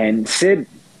 And Sid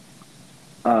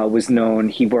was known,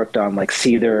 he worked on like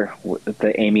Seether,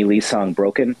 the Amy Lee song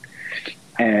Broken.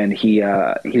 And he's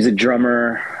a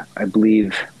drummer, I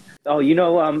believe. Oh,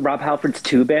 Rob Halford's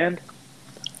 2 band?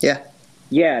 Yeah.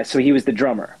 Yeah, so he was the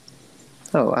drummer.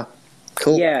 Oh, wow.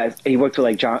 Cool. Yeah, he worked with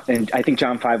like John, and I think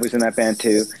John 5 was in that band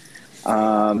too.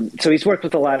 So he's worked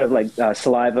with a lot of like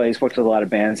Saliva. He's worked with a lot of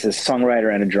bands as a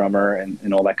songwriter and a drummer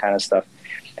and all that kind of stuff.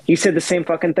 He said the same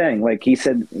fucking thing. Like he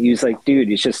was like,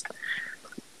 dude, it's just,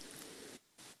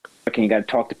 you got to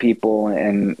talk to people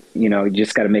and, you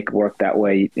just got to make it work that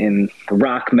way. In the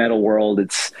rock metal world,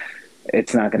 it's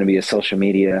not going to be a social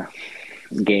media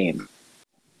game.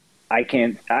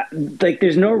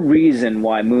 There's no reason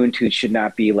why Moontooth should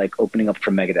not be like opening up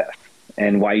for Megadeth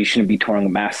and why you shouldn't be touring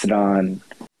with Mastodon.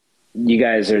 You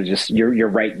guys are just, you're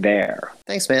right there.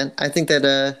 Thanks, man. I think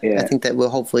that we'll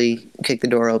hopefully kick the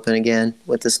door open again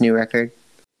with this new record.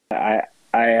 I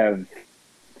have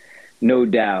no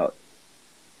doubt,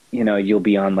 you'll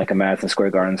be on like a Madison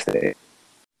Square Garden stage.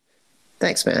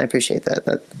 Thanks, man. I appreciate that.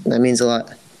 That means a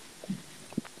lot.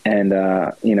 And,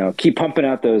 keep pumping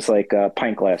out those like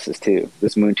pint glasses too.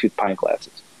 Those Moontooth pint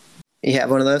glasses. You have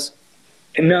one of those?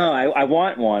 No, I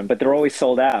want one, but they're always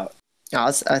sold out.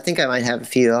 I think I might have a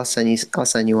few. I'll send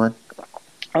you one.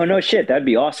 Oh, no shit. That'd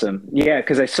be awesome. Yeah,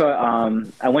 because I saw,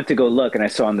 I went to go look and I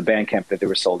saw on the Bandcamp that they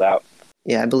were sold out.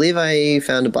 Yeah, I believe I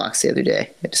found a box the other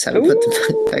day. I just haven't put them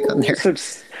back on there.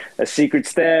 A secret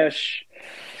stash.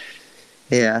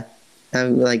 Yeah.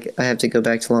 I have to go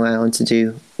back to Long Island to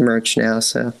do merch now,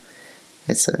 so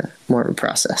it's more of a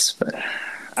process. But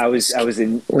I was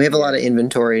in. We have a lot of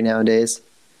inventory nowadays.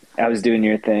 I was doing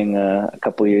your thing a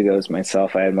couple of years ago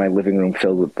myself. I had my living room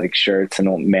filled with like shirts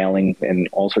and mailing and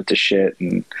all sorts of shit,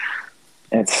 and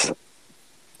it's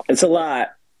a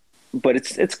lot, but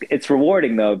it's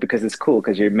rewarding though, because it's cool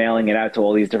because you're mailing it out to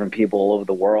all these different people all over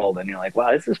the world, and you're like,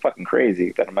 wow, this is fucking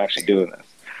crazy that I'm actually doing this.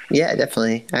 Yeah,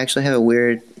 definitely. I actually have a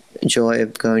weird joy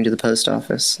of going to the post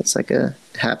office. It's like a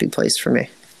happy place for me.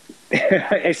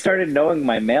 I started knowing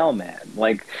my mailman.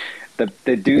 Like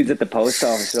the dudes at the post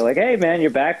office are like, "Hey man,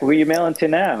 you're back. Who are you mailing to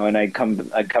now?" And I'd come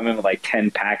in with like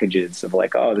 10 packages of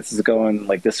like, "Oh, this is going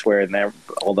like this where and there,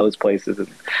 all those places."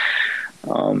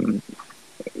 And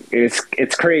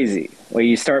it's crazy. Where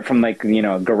you start from like, you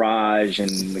know, garage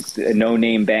and like a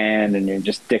no-name band, and you're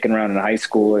just dicking around in high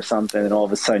school or something, and all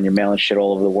of a sudden you're mailing shit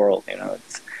all over the world. You know,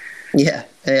 Yeah,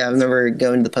 I remember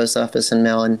going to the post office and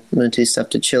mailing Moontooth stuff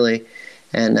to Chile,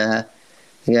 and the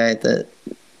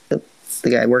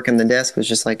guy working the desk was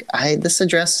just like, this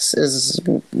address is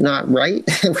not right.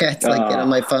 We had to like get on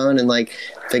my phone and like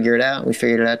figure it out. We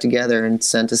figured it out together and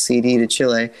sent a CD to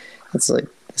Chile. It's like,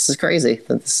 this is crazy.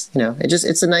 That's, you know,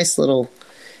 it's a nice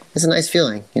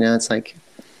feeling. You know, it's like,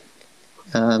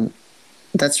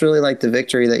 that's really like the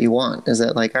victory that you want, is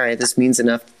that like, all right, this means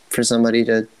enough for somebody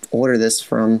to order this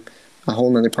from a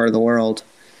whole nother part of the world.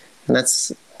 And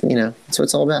that's, you know, that's what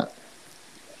it's all about.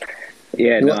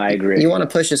 Yeah, I agree. You want to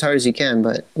push as hard as you can,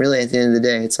 but really at the end of the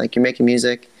day, it's like you're making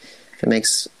music. If it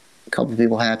makes a couple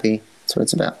people happy, that's what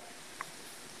it's about.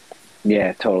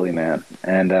 Yeah, totally, man.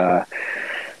 And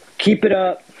keep it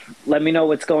up. Let me know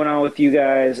what's going on with you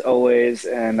guys always.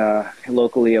 And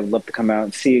locally, I'd love to come out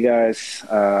and see you guys.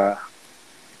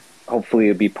 Hopefully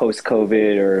it'll be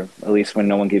post-COVID, or at least when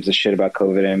no one gives a shit about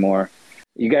COVID anymore.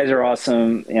 You guys are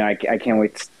awesome. You know, I can't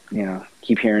wait to, you know,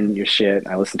 keep hearing your shit.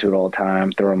 I listen to it all the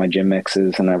time, throw on my gym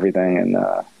mixes and everything. And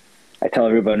I tell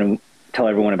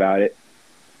everyone about it.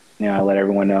 You know, I let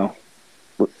everyone know.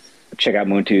 Check out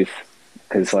Moontooth,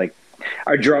 because like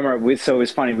our drummer, so it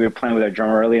was funny. We were playing with our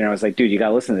drummer earlier, and I was like, dude, you got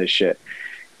to listen to this shit.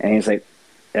 And he's like,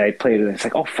 and I played it, and it's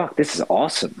like, oh, fuck, this is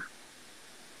awesome.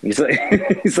 He's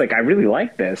like, I really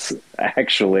like this,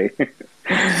 actually.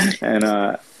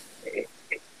 And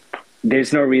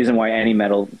there's no reason why any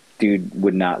metal dude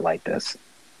would not like this,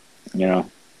 you know?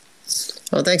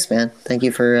 Well, thanks, man. Thank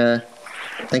you for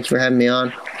having me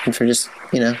on, and for just,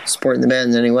 you know, supporting the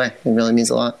band in any way. It really means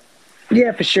a lot.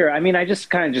 Yeah, for sure. I mean, I just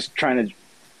kind of just trying to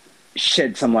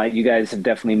shed some light. You guys have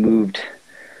definitely moved.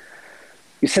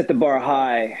 You set the bar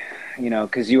high, you know,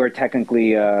 because you are technically,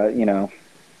 you know,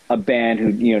 a band who,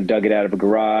 you know, dug it out of a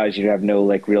garage. You have no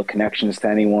like real connections to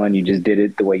anyone. You just did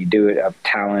it the way you do it, of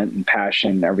talent and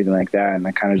passion and everything like that. And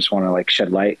I kind of just want to like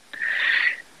shed light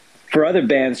for other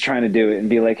bands trying to do it and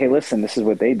be like, hey, listen, this is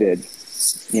what they did,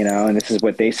 you know, and this is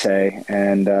what they say.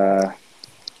 And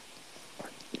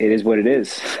it is what it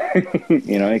is.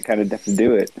 You know, you kind of have to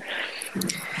do it.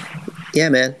 Yeah,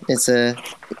 man. It's you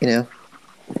know,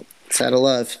 it's out of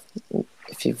love.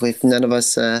 If none of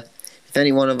us, if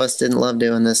any one of us didn't love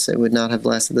doing this, it would not have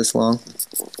lasted this long.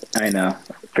 I know,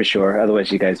 for sure.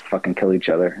 Otherwise, you guys fucking kill each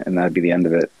other, and that'd be the end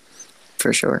of it.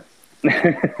 For sure. All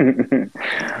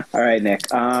right, Nick.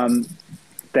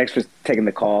 Thanks for taking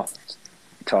the call,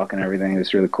 talking and everything. It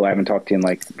was really cool. I haven't talked to you in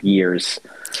like years.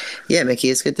 Yeah, Mickey,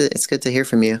 it's good to hear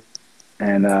from you.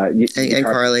 And and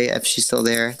Carly, if she's still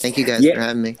there. Thank you guys for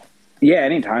having me. Yeah,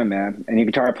 anytime, man. And your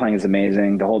guitar playing is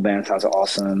amazing. The whole band sounds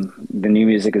awesome. The new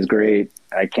music is great.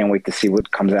 I can't wait to see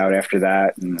what comes out after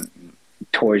that and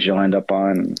tours you'll end up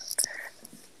on.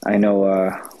 I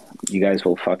know you guys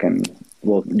will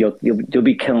you'll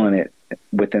be killing it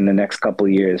within the next couple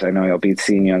of years. I know I'll be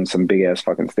seeing you on some big ass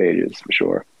fucking stages for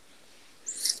sure.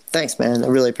 Thanks, man. I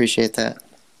really appreciate that.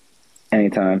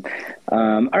 Anytime.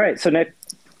 All right, so Nick,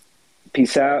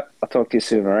 peace out. I'll talk to you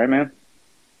soon. All right, man.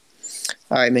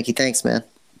 All right, Mickey. Thanks, man.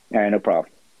 All right, no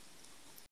problem.